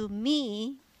done to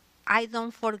me, I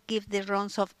don't forgive the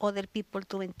wrongs of other people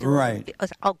doing to Right. me.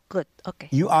 Oh, good. Okay.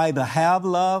 You either have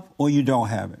love or you don't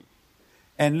have it.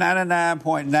 And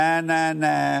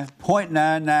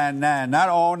 99.999.999, not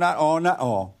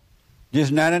all,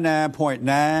 just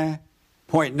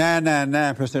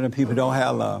 99.999% of people don't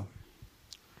have love.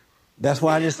 That's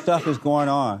why this stuff is going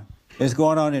on. It's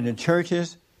going on in the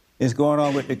churches. It's going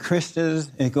on with the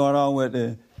Christians. It's going on with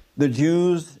the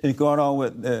Jews. It's going on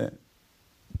with the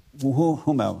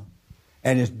whomever.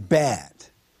 And it's bad.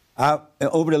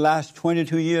 Over the last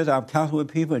 22 years, I've counseled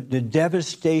with people. The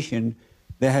devastation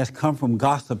that has come from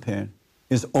gossiping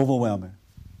is overwhelming.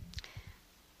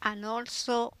 And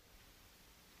also,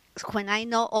 when I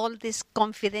know all these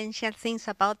confidential things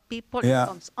about people, it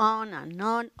comes on and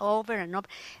on, over and over.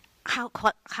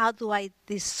 How do I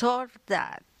dissolve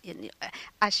that?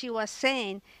 As she was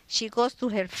saying, she goes to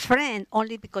her friend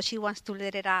only because she wants to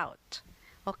let it out.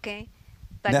 Okay?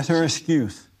 But that's her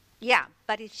excuse. Yeah,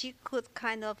 but if she could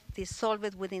kind of dissolve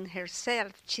it within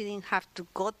herself, she didn't have to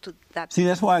go to that. See,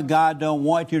 that's why God don't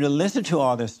want you to listen to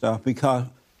all this stuff, because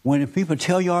when people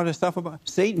tell you all this stuff about,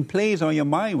 Satan plays on your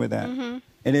mind with that. Mm-hmm.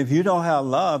 And if you don't have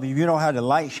love, if you don't have the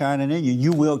light shining in you,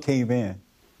 you will cave in.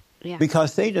 Yeah.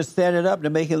 Because Satan set it up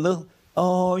to make it look,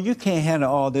 oh, you can't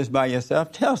handle all this by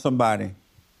yourself. Tell somebody.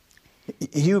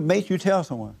 He makes you tell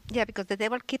someone. Yeah, because the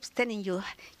devil keeps telling you,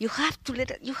 you have to let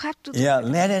it, you have to. Yeah,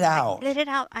 let it out. Let it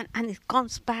out, and it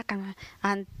comes back,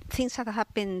 and things that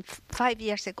happened 5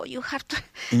 years ago, you have to.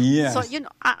 Yes. So,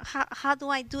 how do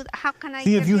I do that? How can I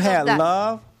see, if you had that?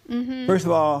 love, mm-hmm. First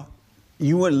of all,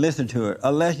 you wouldn't listen to it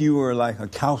unless you were like a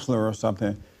counselor or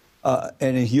something,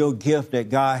 and it's your gift that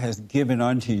God has given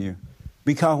unto you.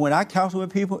 Because when I counsel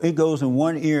with people, it goes in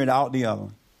one ear and out the other.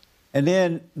 And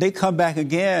then they come back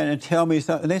again and tell me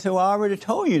something. And they say, well, I already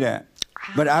told you that.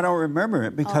 But I don't remember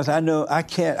it because I know I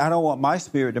don't want my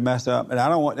spirit to mess up, and I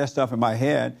don't want that stuff in my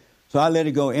head. So I let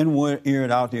it go in one ear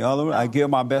and out the other. I give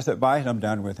my best advice, and I'm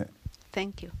done with it.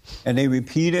 Thank you. And they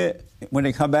repeat it when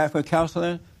they come back for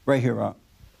counseling, right here, Rob.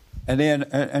 And then,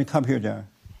 and come here, John.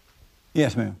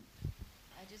 Yes, ma'am.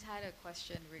 I just had a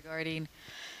question regarding,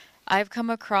 I've come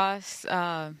across,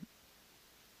 I'm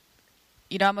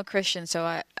a Christian, so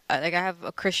I have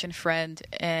a Christian friend,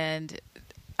 and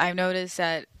I've noticed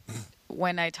that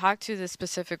when I talk to this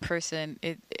specific person,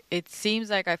 it seems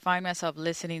like I find myself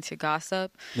listening to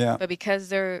gossip. Yeah. But because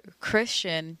they're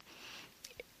Christian,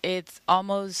 it's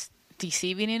almost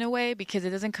deceiving in a way, because it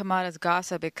doesn't come out as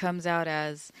gossip. It comes out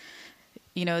as,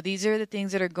 these are the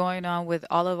things that are going on with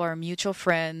all of our mutual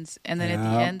friends, and then at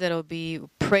the end it'll be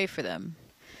pray for them.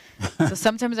 So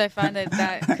sometimes I find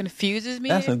that confuses me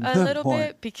a little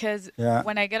bit, because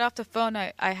when I get off the phone,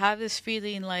 I have this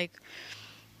feeling like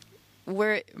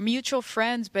we're mutual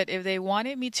friends, but if they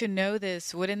wanted me to know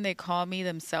this, wouldn't they call me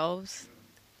themselves?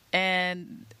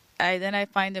 And I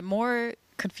find it more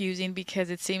confusing,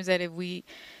 because it seems that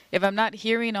if I'm not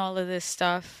hearing all of this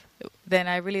stuff, then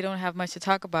I really don't have much to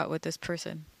talk about with this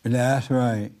person. That's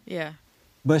right. Yeah.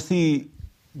 But see,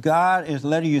 God is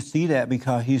letting you see that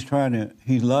because He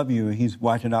loves you and He's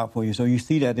watching out for you. So you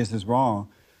see that this is wrong.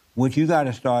 What you got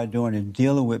to start doing is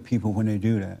dealing with people when they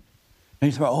do that. And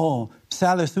you say, oh,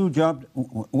 Sally Sue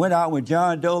went out with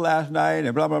John Doe last night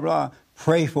and blah, blah, blah.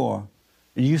 Pray for her.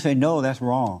 And you say, no, that's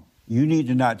wrong. You need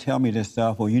to not tell me this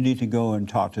stuff, or you need to go and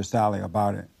talk to Sally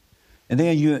about it. And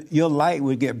then your light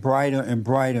would get brighter and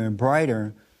brighter and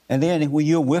brighter. And then when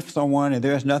you're with someone and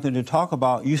there's nothing to talk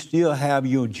about, you still have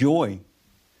your joy,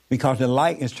 because the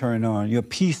light is turned on. Your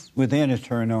peace within is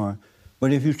turned on.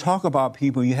 But if you talk about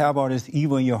people, you have all this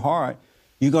evil in your heart,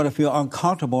 you're going to feel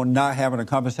uncomfortable not having a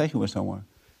conversation with someone,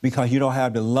 because you don't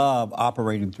have the love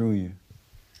operating through you.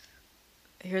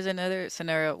 Here's another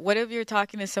scenario. What if you're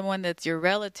talking to someone that's your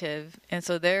relative, and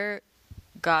so they're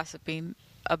gossiping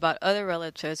about other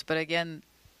relatives, but again...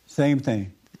 Same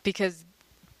thing. Because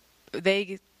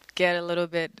they get a little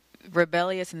bit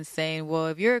rebellious and saying, well,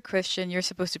 if you're a Christian, you're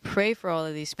supposed to pray for all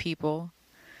of these people.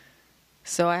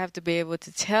 So I have to be able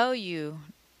to tell you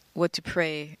what to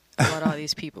pray about all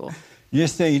these people.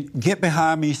 Just say, get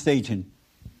behind me, Satan.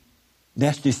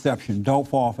 That's deception. Don't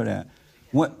fall for that.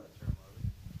 What?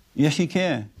 Yes, you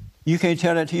can. You can't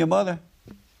tell that to your mother?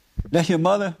 That's your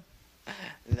mother?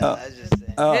 No, I was just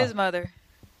saying. His mother.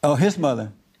 Oh, his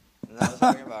mother. No, I was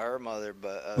talking about her mother,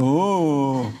 but...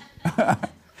 Ooh.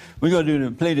 We're going to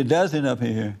play the dozen up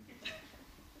here.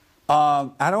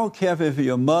 I don't care if it's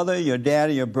your mother, your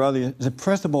daddy, your brother. The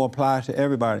principle applies to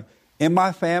everybody. In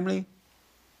my family,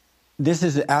 this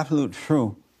is the absolute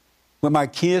truth. When my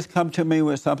kids come to me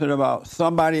with something about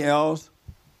somebody else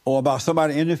or about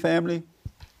somebody in the family,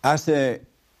 I say,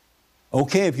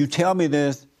 okay, if you tell me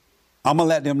this, I'm going to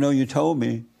let them know you told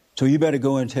me, so you better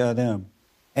go and tell them.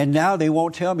 And now they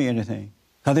won't tell me anything,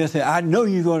 because they'll say, I know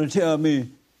you're going to tell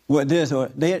me what this, or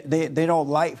they don't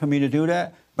like for me to do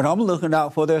that, but I'm looking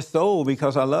out for their soul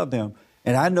because I love them.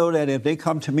 And I know that if they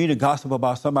come to me to gossip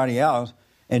about somebody else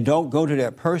and don't go to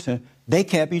that person, they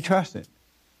can't be trusted.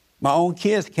 My own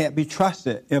kids can't be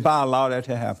trusted if I allow that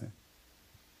to happen.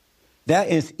 That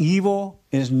is evil,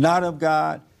 is not of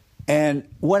God. And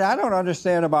what I don't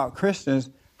understand about Christians,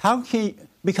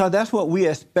 because that's what we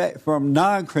expect from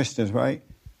non-Christians, right?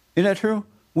 Isn't that true?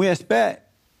 We expect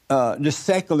the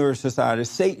secular society,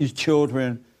 Satan's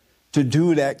children, to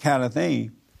do that kind of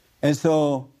thing. And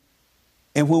so,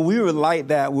 and when we were like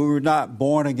that, we were not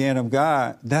born again of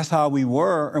God. That's how we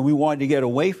were, and we wanted to get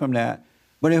away from that.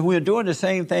 But if we're doing the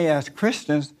same thing as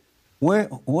Christians,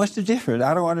 what's the difference?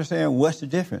 I don't understand what's the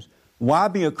difference. Why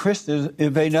be a Christian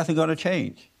if ain't nothing going to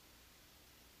change?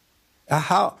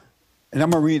 How? And I'm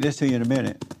going to read this to you in a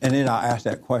minute, and then I'll ask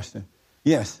that question.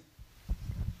 Yes.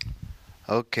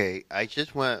 Okay, I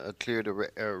just want to clear the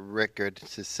record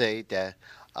to say that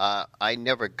I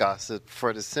never gossip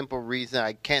for the simple reason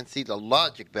I can't see the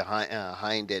logic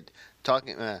behind it.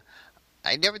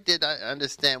 I never did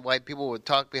understand why people would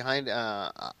talk behind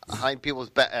people's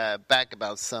back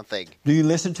about something. Do you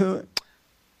listen to it?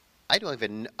 I don't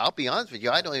even. I'll be honest with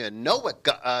you. I don't even know what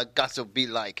gossip be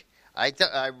like. I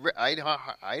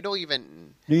don't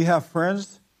even. Do you have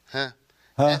friends? Huh?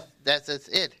 That's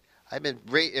it. I've been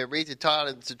raised and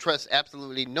taught to trust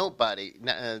absolutely nobody,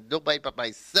 nobody but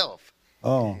myself.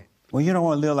 Oh, well, you don't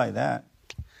want to live like that.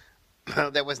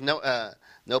 There was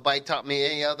nobody taught me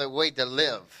any other way to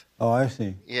live. Oh, I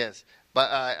see. Yes, but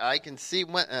I can see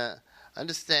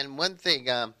understand one thing.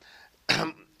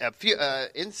 A few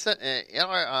in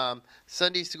our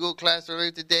Sunday school class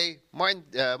earlier today, Martin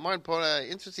put an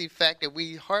interesting fact that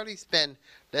we hardly spend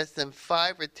less than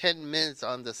 5 or 10 minutes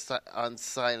on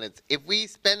silence. If we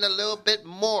spend a little bit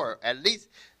more, at least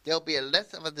there'll be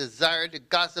less of a desire to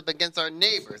gossip against our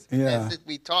neighbors. Yeah. As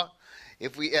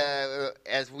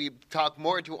we talk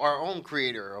more to our own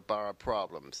Creator about our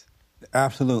problems.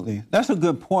 Absolutely, that's a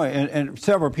good point, and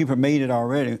several people made it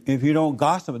already. If you don't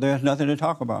gossip, there's nothing to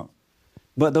talk about.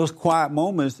 But those quiet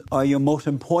moments are your most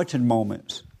important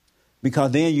moments,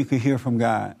 because then you can hear from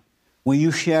God. When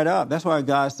you shut up, that's why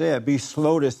God said, be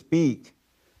slow to speak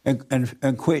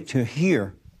and quick to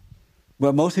hear.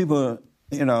 But most people,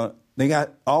 they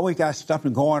always got stuff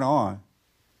going on,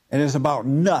 and it's about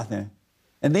nothing.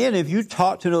 And then if you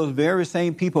talk to those very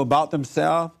same people about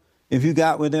themselves, if you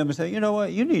got with them and say, you know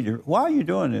what, why are you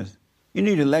doing this? You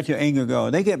need to let your anger go.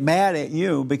 They get mad at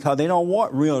you because they don't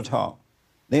want real talk.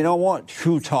 They don't want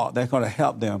true talk that's going to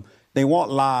help them. They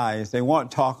want lies. They want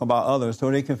talk about others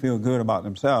so they can feel good about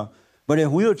themselves. But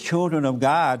if we're children of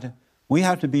God, we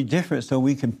have to be different so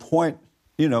we can point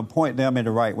them in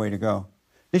the right way to go.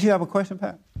 Did you have a question,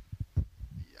 Pat?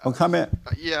 Or comment?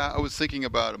 Yeah, I was thinking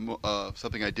about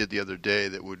something I did the other day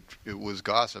it was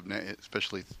gossip,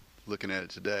 especially looking at it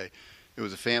today. It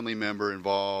was a family member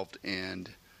involved, and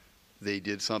they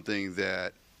did something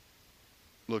that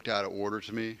looked out of order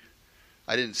to me.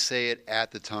 I didn't say it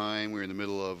at the time. We were in the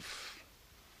middle of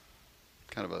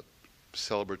kind of a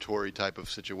celebratory type of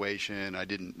situation. I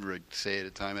didn't really say it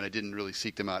at the time, and I didn't really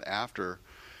seek them out after.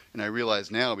 And I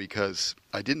realize now, because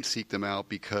I didn't seek them out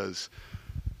because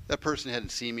that person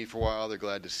hadn't seen me for a while. They're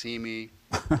glad to see me.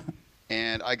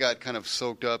 And I got kind of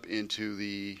soaked up into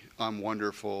the I'm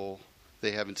wonderful,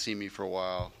 they haven't seen me for a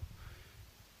while.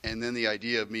 And then the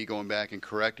idea of me going back and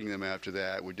correcting them after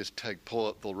that would just pull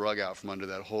up the rug out from under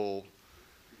that whole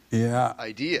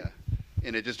idea.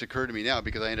 And it just occurred to me now,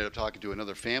 because I ended up talking to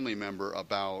another family member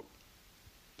about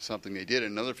something they did,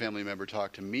 and another family member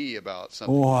talked to me about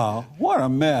something. Wow, what a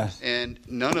mess. And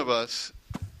none of us,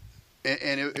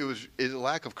 and it was a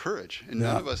lack of courage, and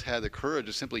none of us had the courage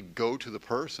to simply go to the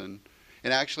person.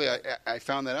 And actually, I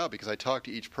found that out because I talked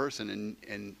to each person,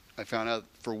 and I found out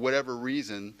for whatever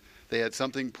reason, they had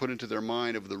something put into their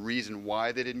mind of the reason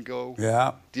why they didn't go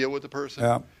deal with the person.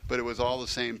 Yeah. But it was all the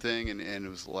same thing, and it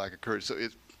was a lack of courage. So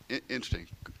it's interesting.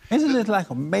 Isn't it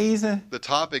like amazing? The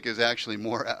topic is actually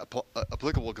more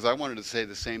applicable, because I wanted to say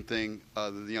the same thing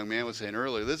that the young man was saying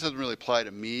earlier. This doesn't really apply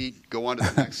to me. Go on to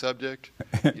the next subject.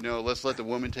 Let's let the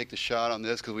woman take the shot on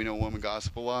this, because we know women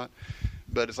gossip a lot.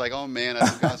 But it's like, oh man, I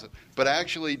don't gossip. But I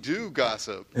actually do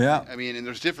gossip. Yeah. I mean, and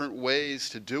there's different ways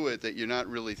to do it that you're not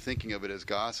really thinking of it as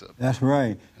gossip. That's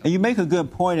right. And you make a good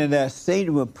point in that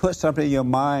Satan will put something in your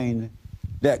mind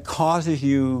that causes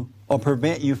you or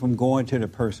prevent you from going to the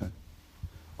person.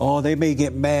 Oh, they may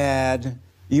get mad.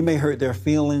 You may hurt their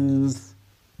feelings.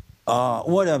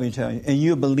 Whatever you tell you. And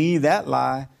you believe that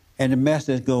lie, and the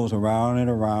message goes around and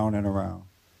around and around.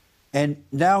 And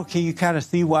now can you kind of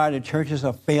see why the churches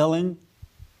are failing?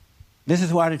 This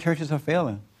is why the churches are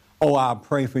failing. Oh, I'll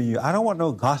pray for you. I don't want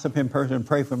no gossiping person to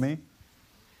pray for me.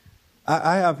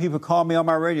 I have people call me on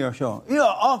my radio show.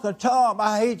 Uncle Tom,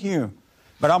 I hate you,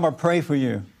 but I'm going to pray for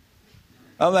you.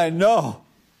 I'm like, no,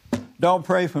 don't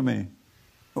pray for me.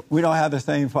 We don't have the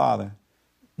same Father.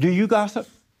 Do you gossip?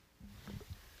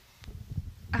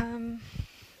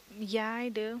 Yeah, I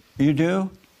do. You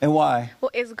do? And why? Well,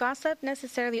 is gossip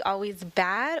necessarily always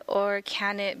bad, or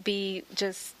can it be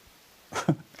just?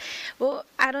 Well,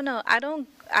 I don't know. I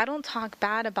don't talk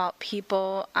bad about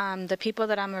people. The people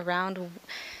that I'm around,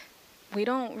 we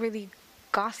don't really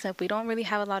gossip. We don't really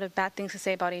have a lot of bad things to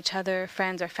say about each other,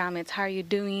 friends or family. It's how are you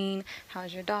doing?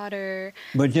 How's your daughter?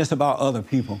 But just about other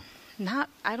people.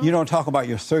 You don't talk about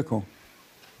your circle.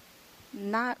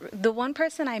 Not the one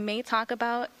person I may talk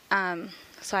about.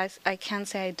 So I can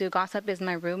say I do gossip is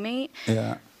my roommate.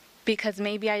 Yeah. Because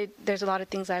maybe there's a lot of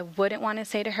things I wouldn't want to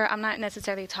say to her. I'm not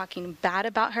necessarily talking bad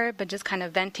about her, but just kind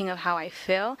of venting of how I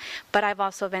feel. But I've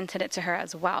also vented it to her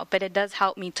as well. But it does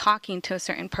help me talking to a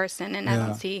certain person, and I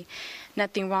don't see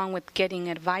nothing wrong with getting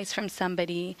advice from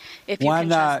somebody if you can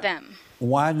trust them.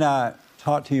 Why not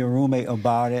talk to your roommate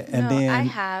about it and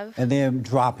then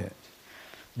drop it?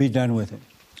 Be done with it.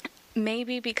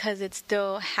 Maybe because it's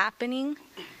still happening.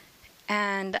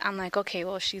 And I'm like, okay,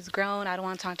 well, she's grown. I don't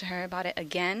want to talk to her about it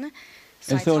again.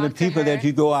 So the people that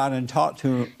you go out and talk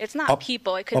to, it's not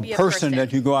people. It could be a person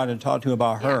that you go out and talk to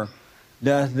about her.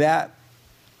 Does that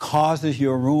causes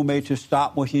your roommate to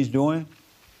stop what she's doing?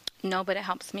 No, but it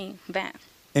helps me vent.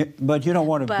 But you don't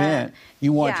want to vent.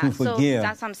 You want to forgive. So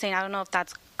that's what I'm saying. I don't know if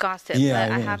that's gossip,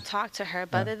 but I have talked to her.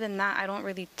 But other than that, I don't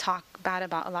really talk bad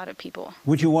about a lot of people.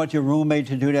 Would you want your roommate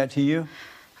to do that to you?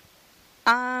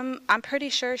 I'm pretty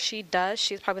sure she does.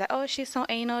 She's probably like, oh, she's so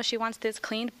anal. She wants this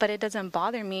cleaned, but it doesn't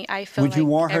bother me. I feel Would you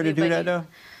want her to do that, though?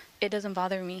 It doesn't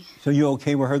bother me. So you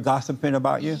okay with her gossiping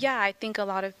about you? Yeah, I think a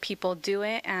lot of people do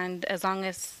it, and as long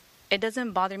as it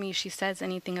doesn't bother me if she says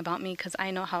anything about me, because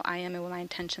I know how I am and what my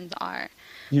intentions are.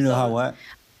 You know how what?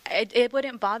 It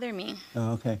wouldn't bother me.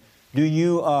 Oh, okay. Do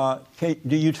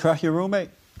you trust your roommate?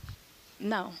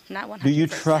 No, not 100%. Do you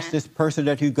trust this person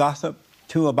that you gossip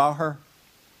to about her?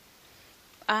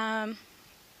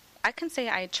 I can say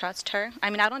I trust her.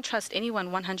 I mean, I don't trust anyone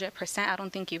 100%. I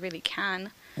don't think you really can.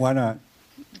 Why not?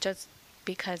 Just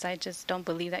because I just don't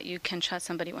believe that you can trust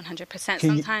somebody 100%.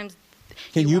 Sometimes.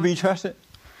 Can you be trusted?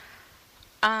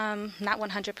 Not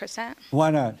 100%. Why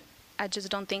not? I just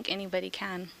don't think anybody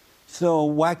can. So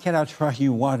why can't I trust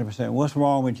you 100%? What's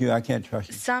wrong with you? I can't trust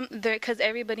you. Because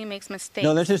everybody makes mistakes.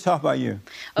 No, let's just talk about you.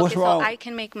 Okay, What's wrong? So I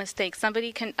can make mistakes.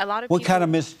 Somebody can. A lot of what people. What kind of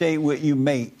mistake would you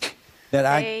make?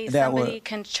 Somebody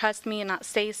can trust me and not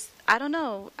say. I don't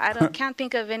know. Can't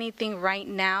think of anything right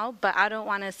now, but I don't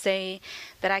want to say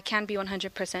that I can be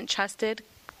 100% trusted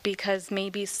because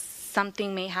maybe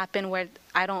something may happen where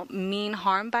I don't mean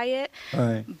harm by it,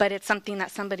 but it's something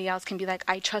that somebody else can be like,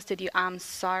 I trusted you. I'm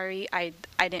sorry. I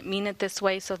didn't mean it this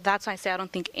way. So that's why I say I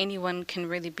don't think anyone can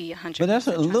really be 100%. But that's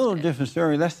a little different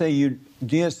story. Let's say you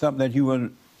did something that you were.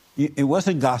 It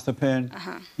wasn't gossiping.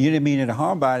 You didn't mean any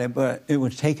harm by it, but it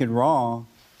was taken wrong.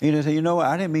 You just say, you know what?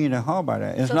 I didn't mean any harm by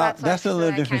that. It's not. That's a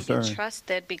little different story. I can't be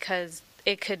trusted because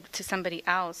it could to somebody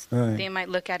else. They might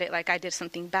look at it like I did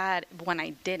something bad when I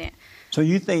didn't. So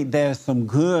you think there's some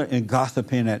good in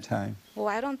gossiping at times? Well,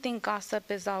 I don't think gossip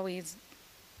is always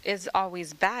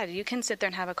bad. You can sit there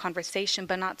and have a conversation,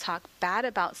 but not talk bad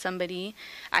about somebody.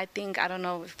 I don't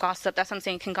know if gossip. That's what I'm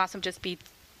saying. Can gossip just be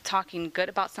talking good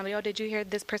about somebody? Oh, did you hear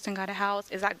this person got a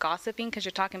house? Is that gossiping because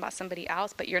you're talking about somebody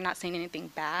else, but you're not saying anything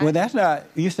bad? Well, that's not.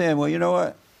 You're saying, well, you know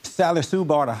what? Sally Sue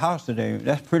bought a house today.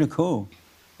 That's pretty cool.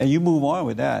 And you move on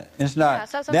with that. It's not,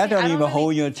 that don't even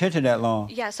hold your attention that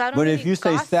long. Yeah, so I don't But really if you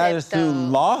say Sally Sue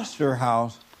lost her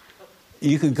house,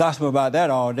 you can gossip about that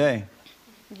all day.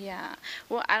 Yeah.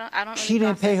 Well, I don't really She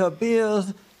didn't pay her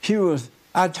bills.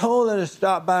 I told her to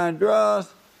stop buying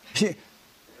drugs.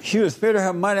 She was spending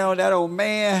her money on that old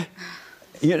man.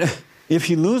 You know, if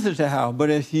she loses the house,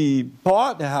 but if she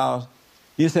bought the house,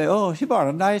 you say, oh, she bought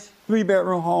a nice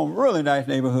 3-bedroom home, really nice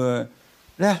neighborhood.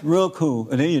 That's real cool.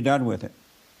 And then you're done with it.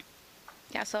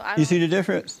 Yeah, so you see the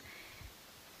difference?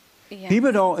 Yeah.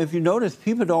 People don't, if you notice,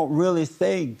 people don't really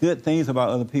say good things about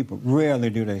other people. Rarely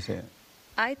do they say it.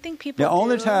 I think people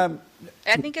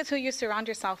I think it's who you surround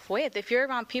yourself with. If you're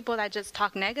around people that just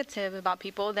talk negative about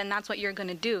people, then that's what you're going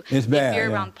to do. It's bad. If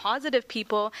you're around positive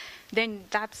people, then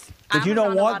that's... But you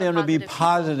don't want them to be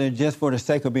positive just for the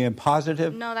sake of being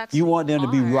positive. No, that's You want them to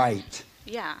be right.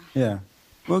 Yeah. Yeah.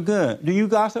 Well, good. Do you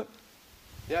gossip?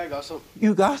 Yeah, I gossip.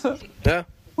 You gossip? Yeah.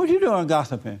 What are you doing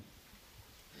gossiping?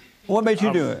 What made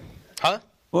you do it? Huh?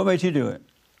 What made you do it?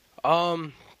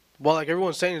 Well, like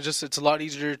everyone's saying, it's a lot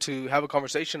easier to have a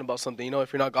conversation about something. You know,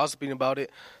 if you're not gossiping about it,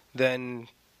 then...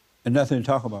 And nothing to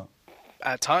talk about.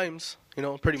 At times, you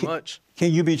know, pretty much.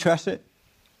 Can you be trusted?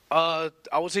 I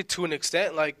would say to an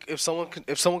extent. Like if someone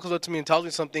comes up to me and tells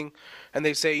me something, and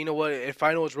they say, you know what, if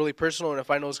I know it's really personal and if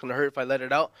I know it's gonna hurt if I let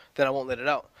it out, then I won't let it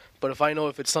out. But if I know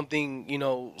if it's something, you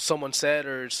know, someone said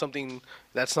or something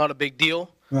that's not a big deal,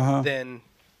 then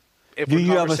if do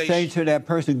you ever say to that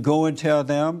person, "Go and tell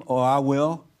them," or "I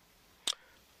will"?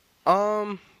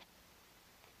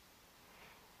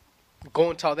 Go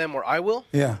and tell them, or I will.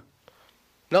 Yeah.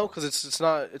 No, because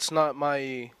it's not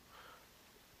my.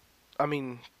 I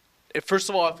mean, first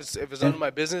of all, if it's none of my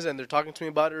business and they're talking to me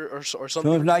about it or something.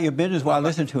 So it's not your business, why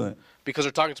listen to it? Because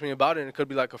they're talking to me about it, and it could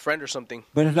be like a friend or something.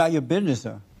 But it's not your business,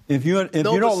 though. If you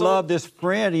don't love this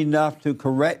friend enough to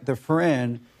correct the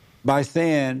friend by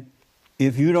saying,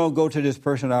 if you don't go to this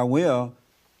person, I will,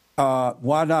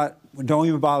 why not? Don't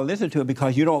even bother listening to it,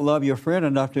 because you don't love your friend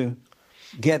enough to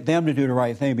get them to do the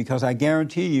right thing. Because I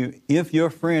guarantee you, if your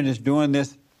friend is doing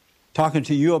this, talking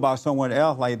to you about someone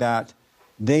else like that,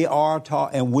 they are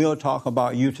and will talk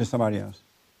about you to somebody else.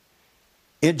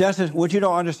 It doesn't. What you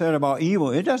don't understand about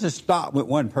evil, it doesn't stop with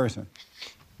one person.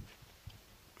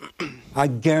 I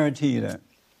guarantee you that.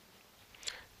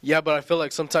 Yeah, but I feel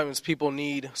like sometimes people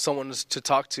need someone to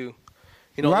talk to.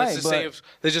 You know, right,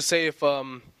 let's just say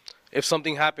if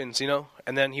something happens, you know,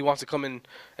 and then he wants to come in,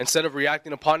 instead of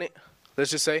reacting upon it, let's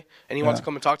just say, and he wants to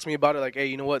come and talk to me about it, like, hey,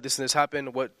 you know what, this and this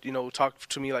happened, what, you know, talk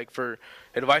to me, like, for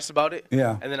advice about it.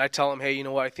 Yeah. And then I tell him, hey, you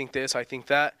know what, I think this, I think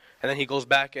that, and then he goes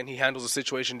back and he handles the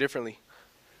situation differently.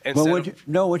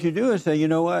 But what you do is say, you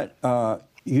know what,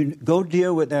 you go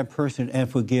deal with that person and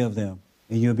forgive them,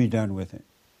 and you'll be done with it.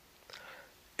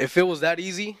 If it was that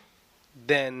easy,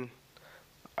 then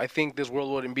I think this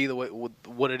world wouldn't be the way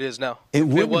what it is now. It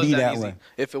wouldn't be that way.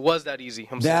 If it was that easy,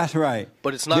 that's right.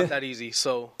 But it's not that easy.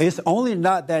 So it's only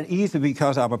not that easy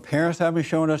because our parents haven't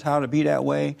shown us how to be that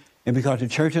way, and because the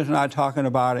church is not talking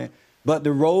about it. But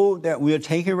the road that we're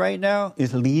taking right now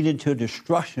is leading to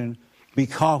destruction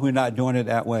because we're not doing it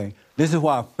that way. This is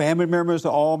why family members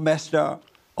are all messed up.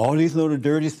 All these little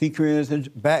dirty secrets and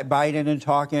backbiting and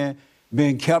talking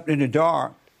being kept in the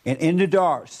dark. And in the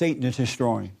dark, Satan is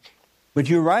destroying. But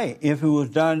you're right. If it was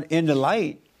done in the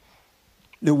light,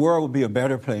 the world would be a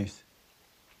better place.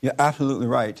 You're absolutely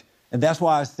right. And that's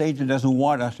why Satan doesn't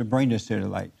want us to bring this to the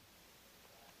light.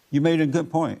 You made a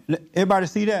good point. Everybody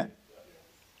see that?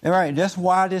 All right. That's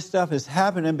why this stuff is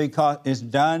happening, because it's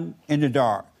done in the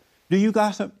dark. Do you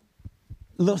gossip?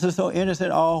 Looks so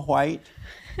innocent, all white.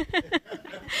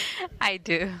 I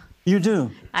do. You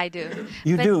do? I do.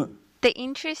 You do? The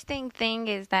interesting thing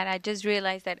is that I just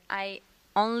realized that I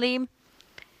can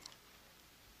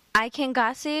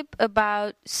gossip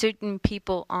about certain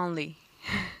people only.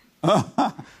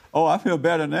 Oh, I feel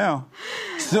better now.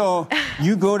 So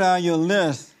you go down your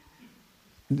list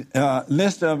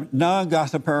of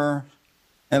non-gossipers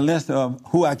and list of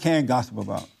who I can gossip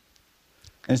about.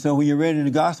 And so when you're ready to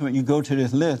gossip, you go to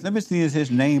this list. Let me see, is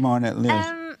his name on that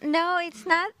list? No, it's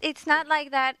not. It's not like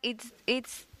that.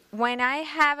 It's when I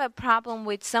have a problem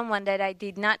with someone that I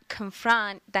did not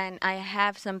confront, then I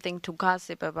have something to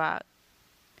gossip about.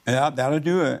 Yeah, that'll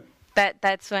do it.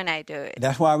 That's when I do it.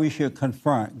 That's why we should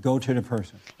confront, go to the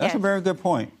person. That's a very good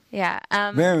point. Yeah.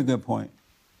 Very good point.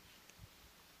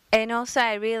 And also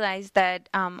I realized that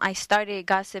I started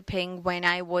gossiping when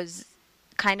I was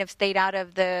kind of stayed out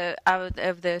of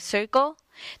the circle.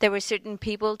 There were certain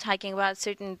people talking about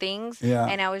certain things,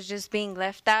 and I was just being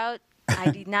left out. I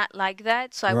did not like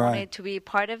that, so I wanted to be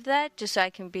part of that, just so I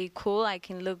can be cool, I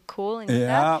can look cool and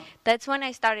stuff. That's when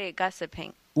I started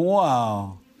gossiping.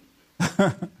 Wow.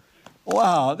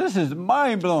 Wow, this is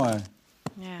mind-blowing.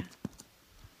 Yeah.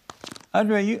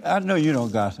 Andre, I know you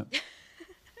don't gossip.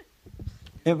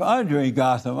 If Andre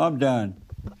gossip, I'm done.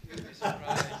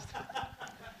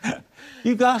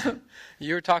 You gossip?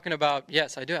 You were talking about,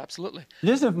 yes, I do, absolutely.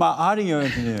 This is my audio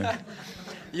engineer.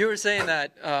 You were saying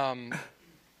that...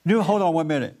 Hold on 1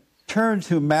 minute. Turn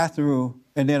to Matthew,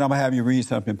 and then I'm going to have you read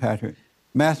something, Patrick.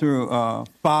 Matthew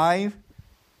 5,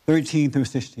 13 through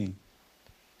 16.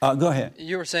 Go ahead.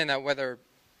 You were saying that whether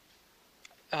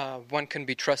one can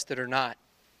be trusted or not,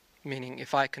 meaning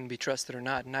if I can be trusted or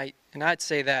not. And I'd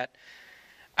say that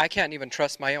I can't even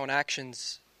trust my own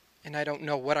actions, and I don't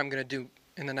know what I'm going to do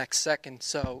in the next second.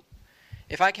 So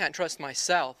if I can't trust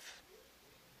myself,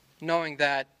 knowing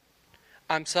that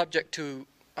I'm subject to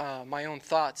my own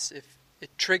thoughts, if it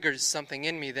triggers something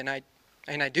in me, then I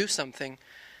do something,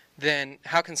 then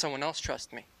how can someone else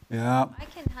trust me? Yeah. I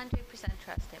can 100%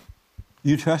 trust him.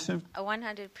 You trust him?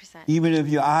 100%. Even if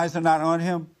your eyes are not on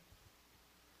him?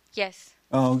 Yes.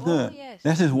 Oh, good. Oh, yes.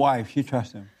 That's his wife. She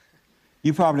trusts him.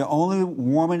 You're probably the only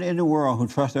woman in the world who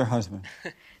trusts her husband.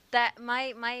 that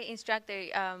my instructor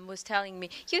was telling me,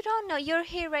 you don't know, you're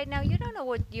here right now, you don't know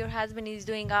what your husband is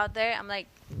doing out there. I'm like,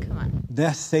 come on.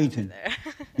 That's Satan.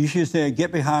 You should say,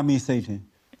 get behind me, Satan.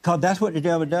 Because that's what the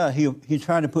devil does. He's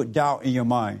trying to put doubt in your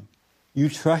mind. You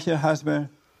trust your husband.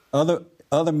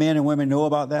 Other men and women know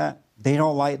about that. They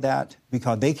don't like that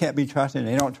because they can't be trusted.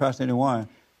 They don't trust anyone.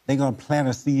 They're going to plant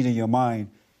a seed in your mind.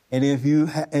 And if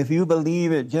you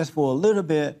believe it just for a little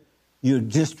bit, you'll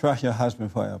distrust your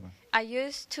husband forever. I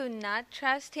used to not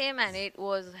trust him, and it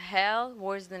was hell,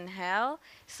 worse than hell.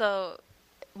 So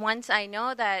once I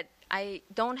know that I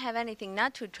don't have anything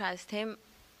not to trust him,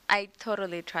 I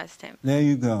totally trust him. There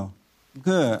you go.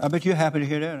 Good. I bet you're happy to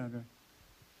hear that, Andre.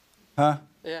 Huh?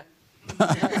 Yeah.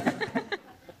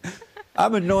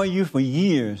 I've been knowing you for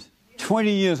years,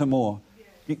 20 years or more.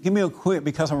 Give me a quick,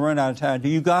 because I'm running out of time. Do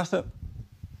you gossip?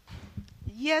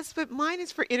 Yes, but mine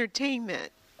is for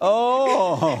entertainment.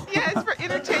 Oh. Yeah, it's for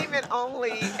entertainment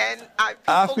only. And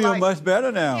I feel much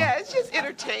better now. Yeah, it's just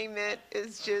entertainment.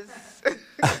 It's just...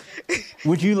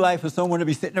 Would you like for someone to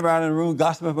be sitting around in the room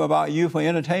gossiping about you for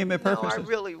entertainment purposes? No, I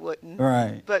really wouldn't.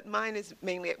 Right. But mine is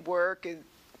mainly at work and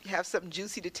have something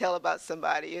juicy to tell about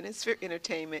somebody, and it's for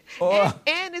entertainment. Oh.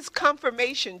 And it's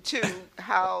confirmation, too,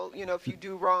 how, if you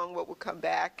do wrong, what will come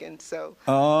back. And so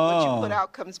what you put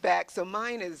out comes back. So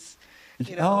mine is...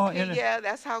 yeah,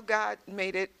 that's how God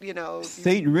made it,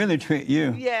 Satan really tricked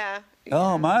you. Yeah.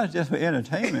 Oh, mine's just for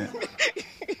entertainment.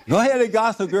 Go ahead and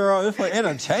gossip, girl. It's for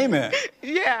entertainment.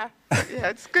 Yeah,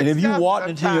 it's good. And if you walked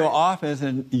sometimes. into your office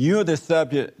and you're the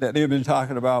subject that they've been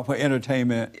talking about for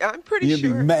entertainment, I'm pretty you'd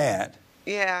sure. be mad.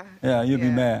 Yeah. Yeah, you'd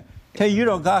be mad. Tell you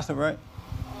don't gossip, right?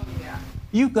 Oh, yeah.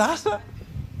 You gossip?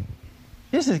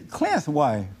 This is Clint's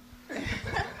wife.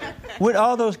 With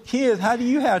all those kids, how do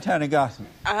you have time to gossip?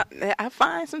 I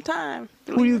find some time.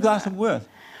 Who do you gossip with?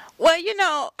 Well,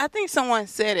 I think someone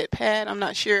said it, Pat. I'm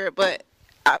not sure, but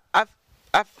I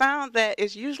found that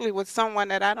it's usually with someone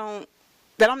that I'm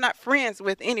not friends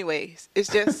with, anyways.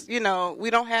 It's just we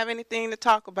don't have anything to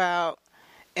talk about,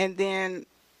 and then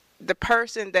the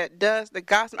person that does the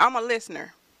gossip, I'm a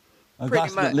listener. A pretty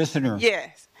gossip much. listener.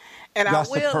 Yes, and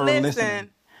Gossiper I will listen. listener.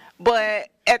 But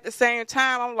at the same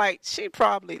time, I'm like, she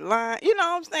probably lying. You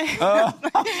know what I'm saying?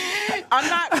 I'm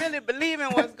not really believing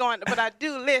what's going on, but I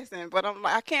do listen. But I'm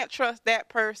like, I can't trust that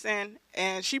person,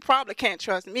 and she probably can't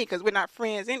trust me because we're not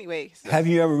friends anyway. So. Have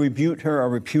you ever rebuked her or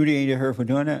repudiated her for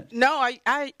doing that? No,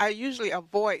 I usually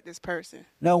avoid this person.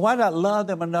 No, why not love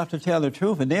them enough to tell the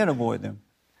truth and then avoid them?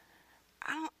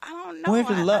 I don't know. Where's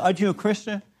the love? Are you a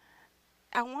Christian?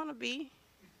 I want to be.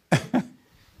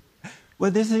 Well,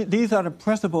 these are the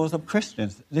principles of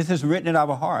Christians. This is written in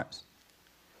our hearts.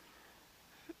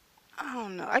 I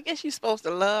don't know. I guess you're supposed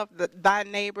to love thy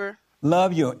neighbor.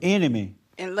 Love your enemy.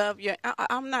 And love your...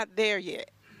 I'm not there yet.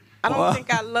 I don't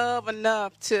think I love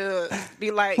enough to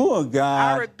be like... Poor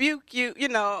God. I rebuke you,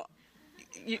 Don't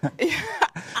you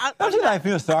like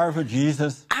feel sorry for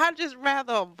Jesus? I'd just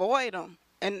rather avoid him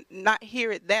and not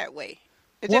hear it that way.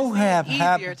 It just seems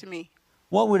easier to me.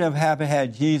 What would have happened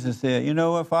had Jesus said, you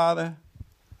know what, Father?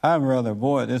 I'd rather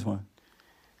avoid this one.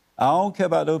 I don't care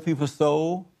about those people's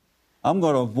soul. I'm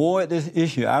going to avoid this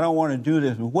issue. I don't want to do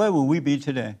this. Where would we be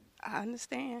today? I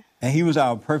understand. And he was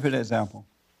our perfect example.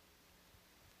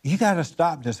 You got to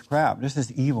stop this crap. This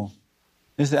is evil.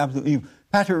 This is absolute evil.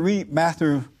 Patrick, read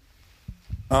Matthew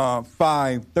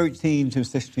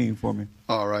 5:13-16 for me.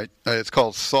 All right. It's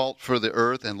called Salt for the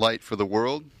Earth and Light for the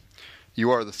World.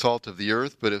 You are the salt of the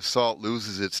earth, but if salt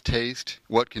loses its taste,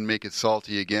 what can make it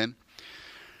salty again?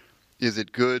 Is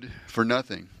it good for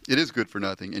nothing? It is good for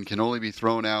nothing and can only be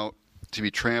thrown out to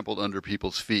be trampled under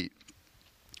people's feet.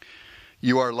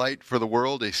 You are light for the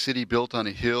world. A city built on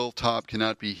a hill top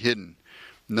cannot be hidden.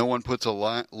 No one puts a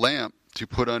lamp to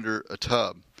put under a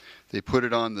tub. They put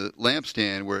it on the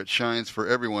lampstand where it shines for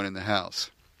everyone in the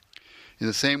house. In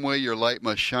the same way, your light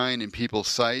must shine in people's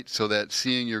sight so that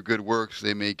seeing your good works,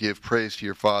 they may give praise to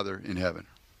your Father in heaven.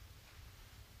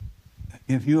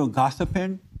 If you're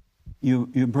gossiping,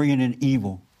 you're bringing in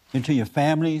evil into your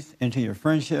families, into your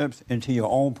friendships, into your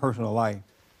own personal life.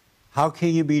 How can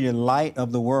you be the light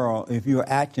of the world if you're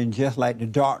acting just like the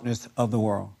darkness of the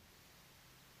world?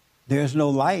 There's no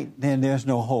light, then there's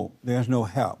no hope. There's no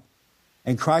help.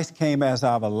 And Christ came as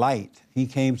our light. He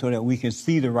came so that we can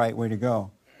see the right way to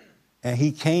go. And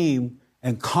he came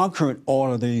and conquered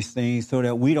all of these things so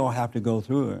that we don't have to go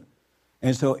through it.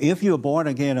 And so if you're born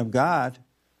again of God,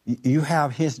 you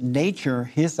have his nature,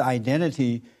 his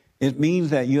identity. It means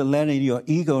that you're letting your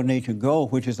ego nature go,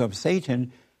 which is of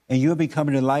Satan, and you're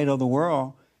becoming the light of the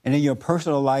world. And in your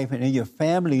personal life and in your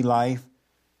family life,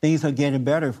 things are getting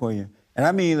better for you. And And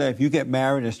I mean, if you get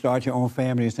married and start your own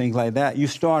family and things like that, you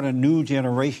start a new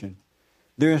generation.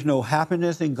 There is no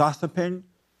happiness in gossiping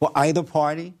for either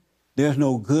party. There's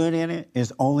no good in it.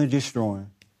 It's only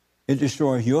destroying. It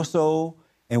destroys your soul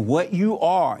and what you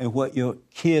are and what your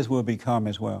kids will become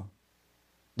as well.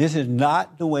 This is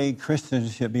not the way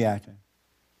Christians should be acting.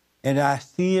 And I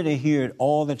see it and hear it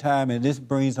all the time, and this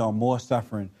brings on more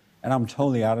suffering, and I'm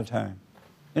totally out of time.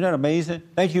 Isn't that amazing?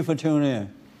 Thank you for tuning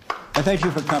in, and thank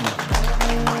you for coming.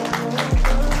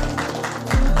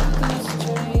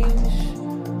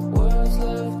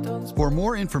 For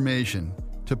more information,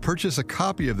 to purchase a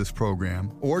copy of this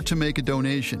program, or to make a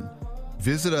donation,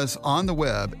 visit us on the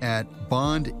web at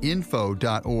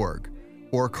bondinfo.org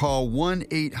or call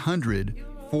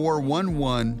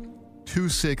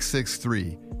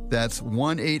 1-800-411-2663. That's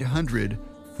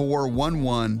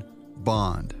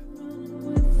 1-800-411-BOND.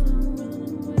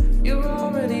 You're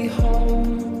already home.